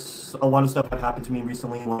 It's just a lot of stuff that happened to me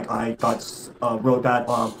recently. Like I got a really bad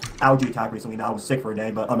allergy attack recently. Now I was sick for a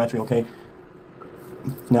day, but I'm actually okay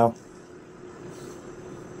now.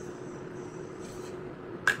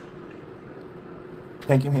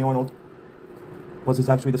 Thank you, hey Arnold. Was this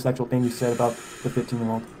actually the sexual thing you said about the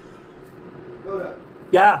 15-year-old? Dakota.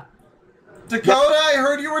 Yeah. Dakota, I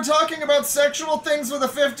heard you were talking about sexual things with a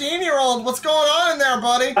 15-year-old. What's going on in there,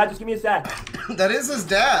 buddy? Just give me a sec. That is his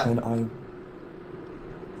dad.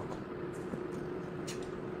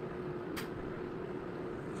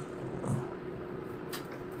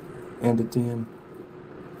 And the DM.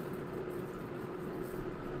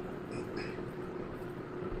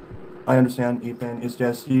 I understand, Ethan. It's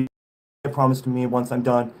just you promised to me once I'm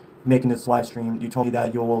done making this live stream, you told me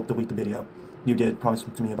that you'll delete the video. You did promise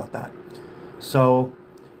to me about that.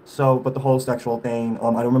 But the whole sexual thing, I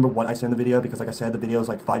don't remember what I said in the video because, like I said, the video is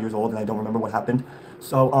like 5 years old and I don't remember what happened.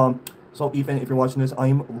 So Ethan, if you're watching this,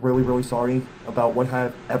 I'm really sorry about what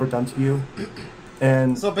I've ever done to you.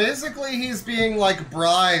 And so basically, he's being like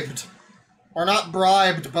bribed, or not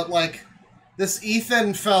bribed, but like this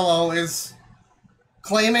Ethan fellow is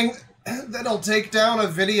claiming that he'll take down a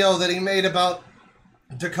video that he made about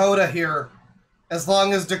Dakota here, as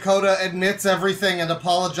long as Dakota admits everything and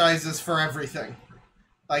apologizes for everything,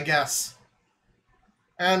 I guess.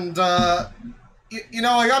 And, you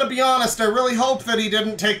know, I gotta be honest, I really hope that he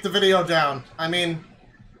didn't take the video down. I mean,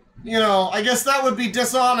 you know, I guess that would be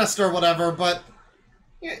dishonest or whatever, but,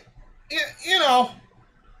 you know,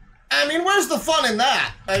 I mean, where's the fun in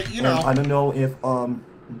that? You know. I don't know if,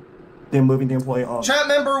 they're moving the employee off. Chat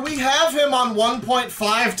member, we have him on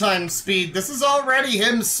 1.5 times speed. This is already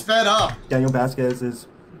him sped up. Daniel Vasquez is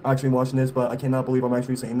actually watching this, but I cannot believe I'm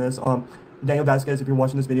actually saying this. Daniel Vasquez, if you're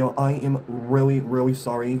watching this video, I am really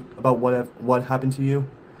sorry about what happened to you.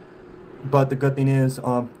 But the good thing is,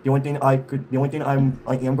 the only thing I am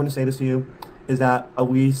going to say this to you is that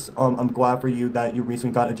at least I'm glad for you that you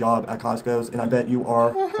recently got a job at Costco's, and I bet you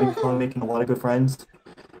are making a lot of good friends.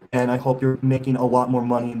 and I hope you're making a lot more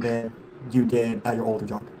money than you did at your older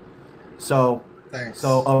job. So, Thanks.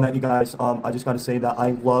 So, you guys, I just got to say that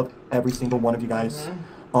I love every single one of you guys.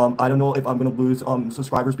 I don't know if I'm gonna lose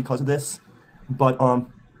subscribers because of this, but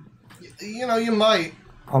you know, you might.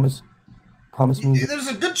 Promise me. There's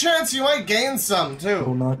a good chance you might gain some too.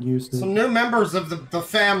 Will not use the some new members of the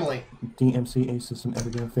family. DMCA system ever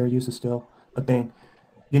again. Fair use is still a thing.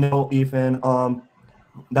 You know, Ethan,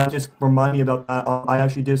 that just reminded me about that. I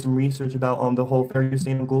actually did some research about the whole fair use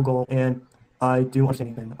thing on Google, and I do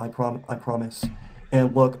understand, Ethan. I promise.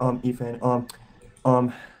 And look, Ethan,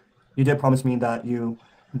 you did promise me that you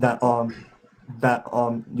did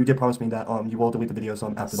promise me that you will delete the videos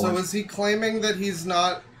after the So launch. is he claiming that he's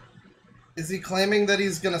not? Is he claiming that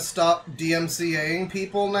he's gonna stop DMCAing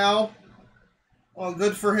people now? Well,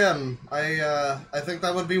 good for him. I think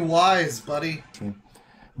that would be wise, buddy.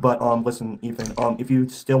 But listen, Ethan, if you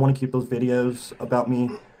still want to keep those videos about me,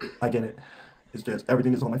 I get it. It's just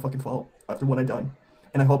everything is all my fucking fault after what I've done.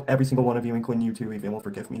 And I hope every single one of you, including you too, Ethan, will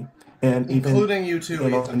forgive me. And including you too,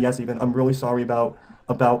 Ethan. And yes, Ethan, I'm really sorry about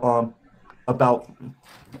the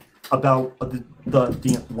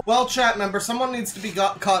Well, chat member, someone needs to be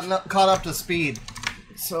caught up to speed.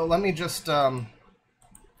 So let me just go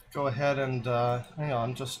ahead and hang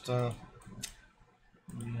on, just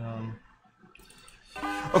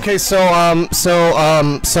Okay, so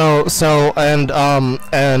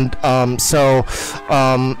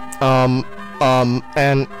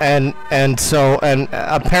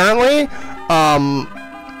apparently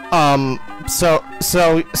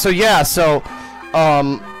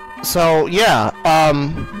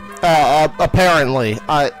apparently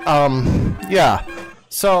yeah,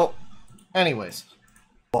 so anyways.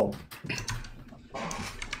 Oh.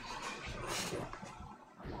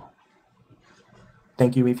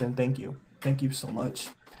 Thank you, Ethan. Thank you so much.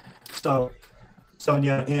 So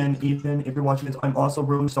yeah, and Ethan, if you're watching this, I'm also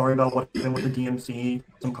really sorry about what happened with the DMC,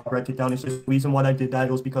 some copyright takedown. It's just the reason why I did that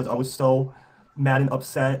was because I was so mad and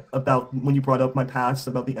upset about when you brought up my past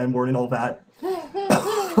about the N-word and all that.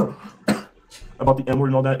 About the N-word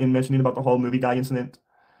and all that, and mentioning about the whole movie guy incident.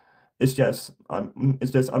 I'm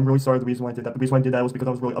really sorry. The reason why I did that. The reason why I did that was because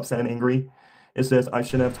I was really upset and angry. It's just I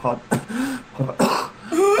shouldn't have taught.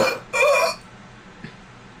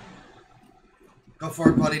 Go for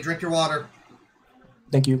it, buddy. Drink your water.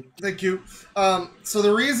 Thank you. Thank you. So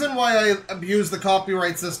the reason why I abuse the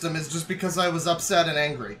copyright system is just because I was upset and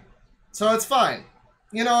angry. So it's fine.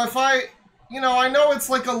 You know, I know it's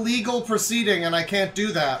like a legal proceeding and I can't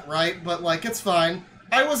do that, right? But, like, it's fine.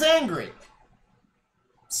 I was angry.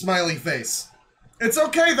 Smiley face. It's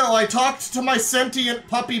okay, though. I talked to my sentient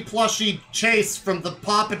puppy plushie Chase from the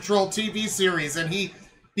Paw Patrol TV series, and he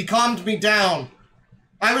calmed me down.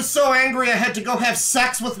 I was so angry I had to go have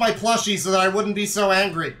sex with my plushie so that I wouldn't be so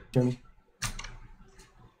angry. Jeremy.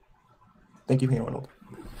 Thank you, Hey Arnold.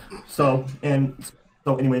 So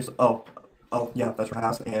anyways, oh yeah, that's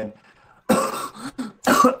right. And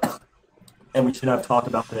and we should have talked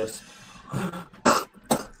about this.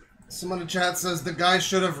 Someone in chat says the guy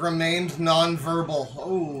should have remained non-verbal.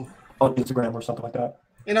 Oh. On Instagram or something like that.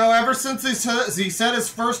 You know, ever since he said his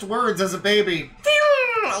first words as a baby,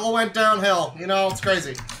 all went downhill. You know, it's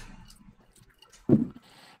crazy.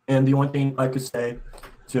 And the only thing I could say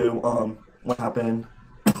to what happened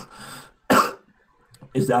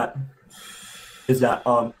is that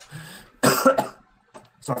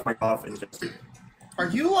sorry for my cough. It's just. Are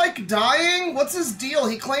you, like, dying? What's his deal?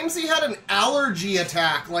 He claims he had an allergy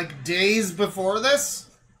attack, like, days before this.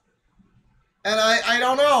 And I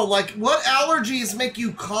don't know, like, what allergies make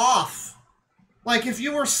you cough? Like, if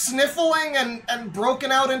you were sniffling and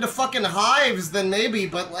broken out into fucking hives, then maybe,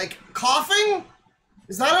 but, like, coughing?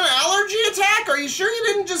 Is that an allergy attack? Are you sure you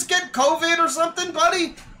didn't just get COVID or something,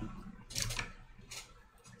 buddy?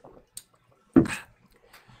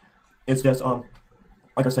 It's just,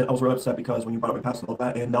 like I said, I was really upset because when you brought up my past and all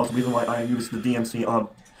that, and that was the reason why I used the DMC,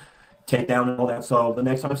 takedown and all that. So the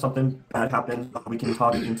next time if something bad happens, we can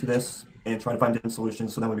talk into this and try to find different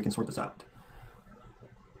solutions so that way we can sort this out.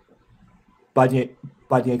 Bye,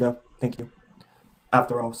 Diego. Thank you.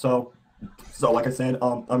 After all, so like I said,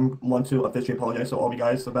 I want to officially apologize to all of you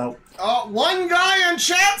guys about. One guy in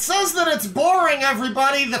chat says that it's boring,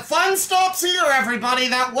 everybody. The fun stops here, everybody.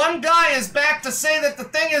 That one guy is back to say that the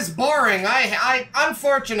thing is boring.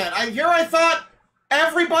 Unfortunate. I thought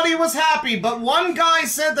everybody was happy, but one guy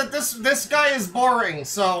said that this guy is boring,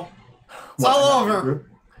 so it's all over.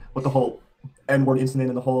 With the whole N-word incident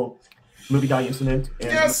and the whole movie guy incident.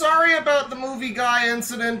 And yeah, sorry about the movie guy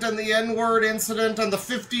incident and the N-word incident and the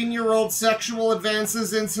 15-year-old sexual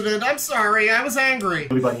advances incident. I'm sorry, I was angry.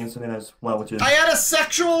 Movie guy incident as well, which is... I had a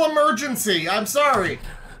sexual emergency. I'm sorry.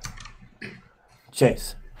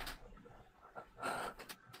 Chase.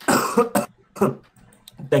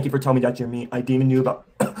 Thank you for telling me that, Jimmy. I didn't even knew about...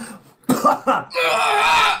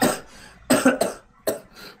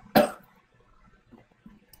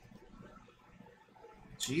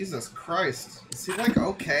 Jesus Christ. Is he like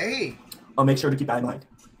okay? I'll make sure to keep that in mind.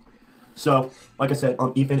 So, like I said,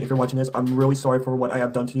 Ethan, if you're watching this, I'm really sorry for what I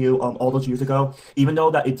have done to you all those years ago. Even though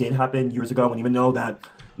that it did happen years ago, and even though that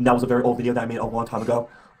was a very old video that I made a long time ago,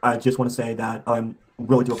 I just want to say that I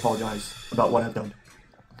really do apologize about what I've done.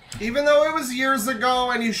 Even though it was years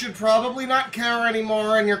ago, and you should probably not care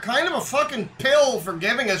anymore, and you're kind of a fucking pill for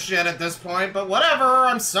giving a shit at this point, but whatever,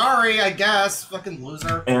 I'm sorry, I guess. Fucking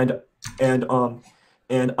loser. And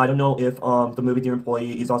I don't know if the movie dear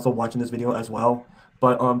employee is also watching this video as well.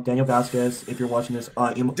 But Daniel Vasquez, if you're watching this,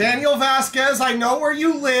 Daniel Vasquez, I know where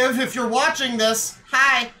you live. If you're watching this,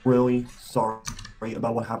 hi. Really sorry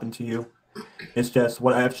about what happened to you. It's just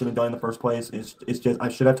what I should have done in the first place. It's just I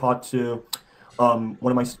should have talked to one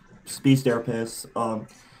of my speech therapists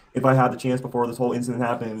if I had the chance before this whole incident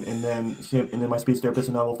happened, and then my speech therapist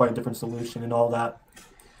and I will find a different solution and all that.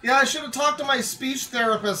 Yeah, I should have talked to my speech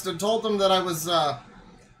therapist and told him that I was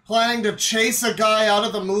planning to chase a guy out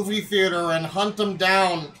of the movie theater and hunt him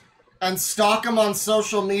down and stalk him on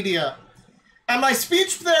social media. And my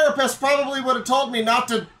speech therapist probably would have told me not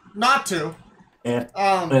to. And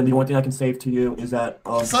the only thing I can say to you is that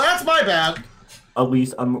so that's my bad. At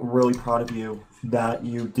least I'm really proud of you that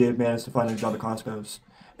you did manage to find a job at Costco's.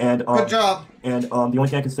 And good job. And the only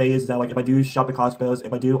thing I can say is that, like, if I do shop at Costco's,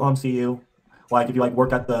 if I do see you, like if you like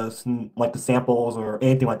work at the samples or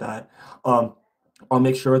anything like that, I'll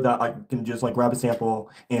make sure that I can just like grab a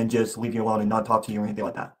sample and just leave you alone and not talk to you or anything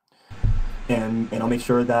like that. And I'll make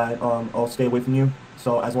sure that I'll stay away from you.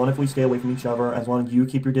 So as long as we stay away from each other, as long as you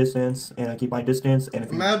keep your distance and I keep my distance, and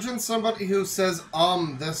if imagine somebody who says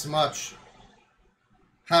this much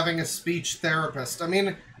having a speech therapist. I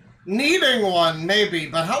mean, needing one maybe,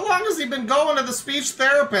 but how long has he been going to the speech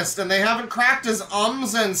therapist and they haven't cracked his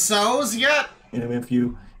ums and so's yet? And if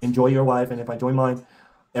you enjoy your life and if I enjoy mine,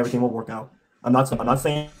 everything will work out. I'm not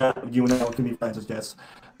saying that you and I can be friends. It's just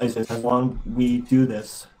as long as we do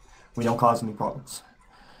this, we don't cause any problems.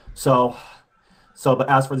 So, but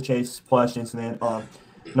as for the Chase Plush incident,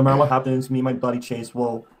 no matter what happens, me and my buddy Chase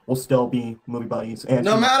will still be movie buddies. And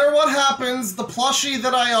no matter what happens, the plushie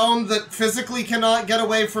that I own that physically cannot get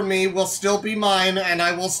away from me will still be mine, and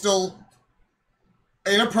I will still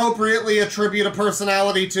inappropriately attribute a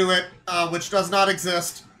personality to it, which does not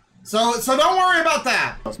exist. So don't worry about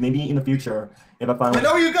that. Maybe in the future, if I find... I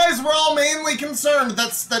know you guys were all mainly concerned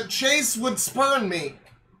that Chase would spurn me,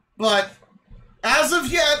 but as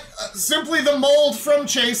of yet, simply the mold from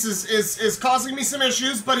Chase is causing me some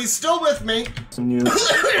issues, but he's still with me. Some news,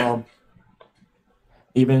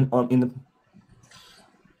 even in the...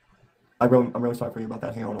 I'm really sorry for you about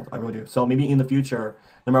that. Hang on, I really do. So maybe in the future,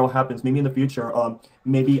 no matter what happens, maybe in the future,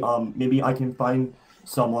 maybe I can find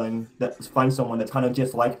someone that's kind of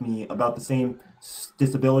just like me, about the same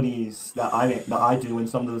disabilities that I do, and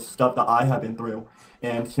some of the stuff that I have been through,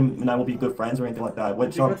 and him and I will be good friends or anything like that.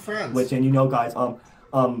 Which and you know, guys,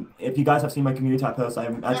 if you guys have seen my community tab posts, I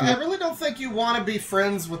really don't think you want to be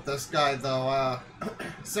friends with this guy though.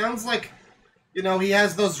 Sounds like, you know, he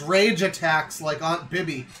has those rage attacks like Aunt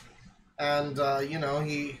Bibby, and you know,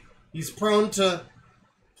 he's prone to,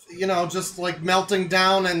 you know, just like melting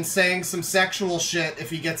down and saying some sexual shit if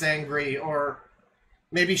he gets angry, or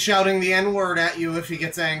maybe shouting the N-word at you if he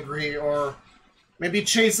gets angry, or maybe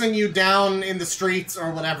chasing you down in the streets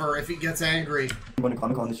or whatever if he gets angry. I'm going to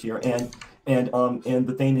Comic-Con this year, and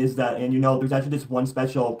the thing is that, and you know, there's actually this one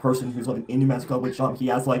special person who's living in New Mexico, which he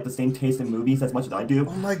has like the same taste in movies as much as I do.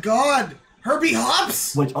 Oh my god! Herbie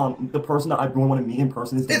Hops! Which the person that I really want to meet in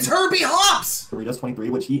person is... It's Herbie Hops! Doritos 23,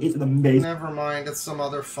 which he is an amazing... Never mind, it's some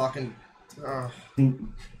other fucking...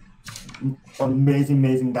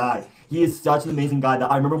 amazing guy. He is such an amazing guy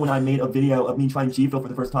that I remember when I made a video of me trying G-Fill for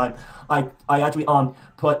the first time, I actually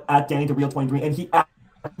put at Danny Dork 23, and he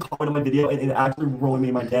commented on my video, and it actually really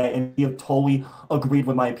made my day, and he totally agreed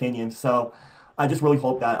with my opinion. So I just really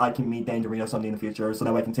hope that I can meet Danny Dorito someday in the future, so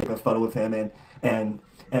that I can take a photo of him and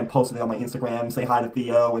post it on my Instagram, say hi to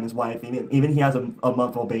Theo and his wife. Even he has a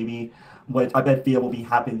month-old baby, which I bet Theo will be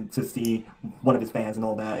happy to see one of his fans and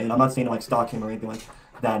all that. And I'm not saying to like stalk him or anything like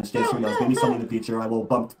that. It's just, who knows, maybe someday in the future I will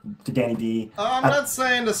bump to Danny D. I'm not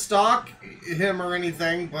saying to stalk him or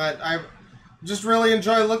anything, but just really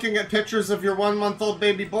enjoy looking at pictures of your 1-month-old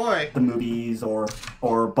baby boy. The movies or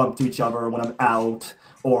bump to each other when I'm out,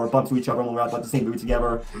 or bump to each other when we're at the same movie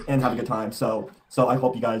together and have a good time. So I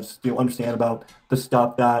hope you guys do understand about the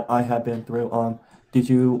stuff that I have been through. Did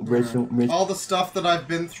you all the stuff that I've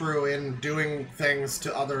been through in doing things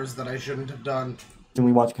to others that I shouldn't have done?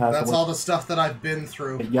 We watched Castaway. That's all the stuff that I've been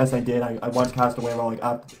through. Yes, I did. I watched Castaway during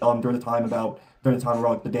the time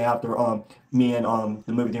the day after me and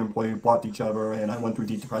the movie theater employee blocked each other, and I went through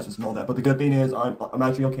deep depressions and all that. But the good thing is I'm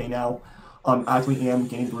actually okay now. Actually am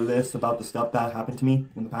getting through this about the stuff that happened to me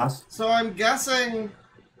in the past. So I'm guessing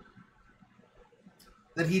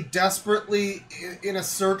that he desperately, in a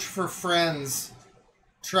search for friends,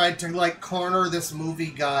 tried to like corner this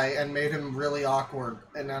movie guy and made him really awkward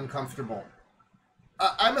and uncomfortable.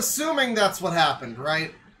 I'm assuming that's what happened,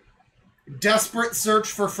 right? Desperate search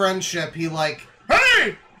for friendship. He like,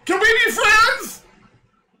 hey, can we be friends?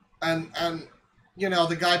 And you know,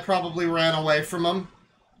 the guy probably ran away from him,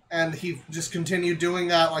 and he just continued doing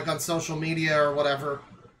that like on social media or whatever.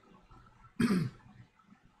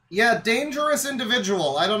 Yeah, dangerous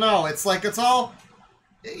individual. I don't know. It's like it's all,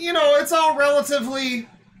 you know, it's all relatively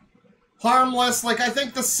harmless. Like I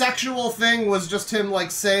think the sexual thing was just him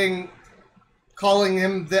like calling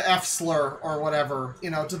him the F slur or whatever, you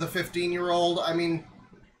know, to the 15-year-old. I mean,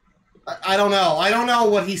 I don't know. I don't know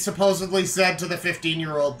what he supposedly said to the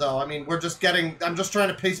 15-year-old, though. I mean, I'm just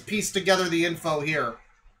trying to piece together the info here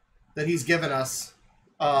that he's given us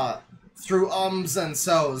through ums and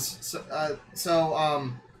so's.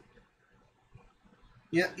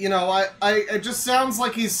 Yeah, you know, it just sounds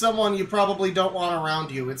like he's someone you probably don't want around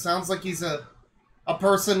you. It sounds like he's a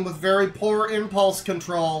person with very poor impulse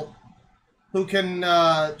control, who can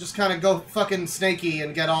just kind of go fucking snaky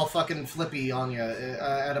and get all fucking flippy on you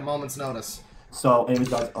at a moment's notice. So, anyways,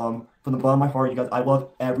 guys, from the bottom of my heart, you guys, I love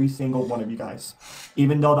every single one of you guys.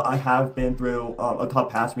 Even though I have been through a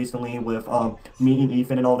tough past recently with me and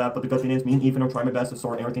Ethan and all that, but the good thing is, me and Ethan are trying my best to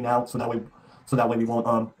sort everything out, so that way we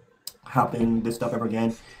won't happen this stuff ever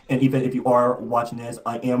again. And even if you are watching this,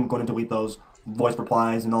 I am going to delete those voice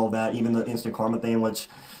replies and all that, even the instant karma thing, which.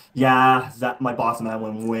 Yeah, my boss and I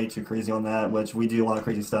went way too crazy on that, which we do a lot of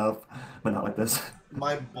crazy stuff, but not like this.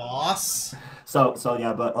 My boss? So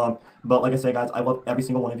yeah, but like I said, guys, I love every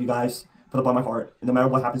single one of you guys from the bottom of my heart, no matter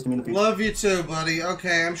what happens to me in the future. Love you too, buddy.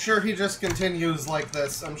 Okay, I'm sure he just continues like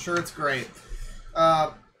this. I'm sure it's great.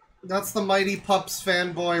 That's the MightyPups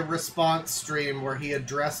fanboy response stream where he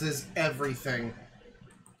addresses everything.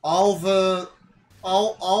 All the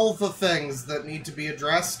things that need to be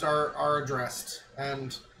addressed are addressed,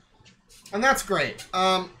 and that's great.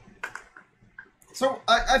 So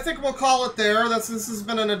I think we'll call it there. This has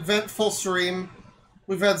been an eventful stream.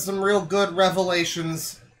 We've had some real good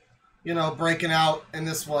revelations, you know, breaking out in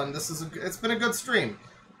this one. It's been a good stream.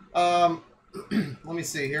 Let me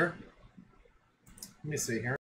see here.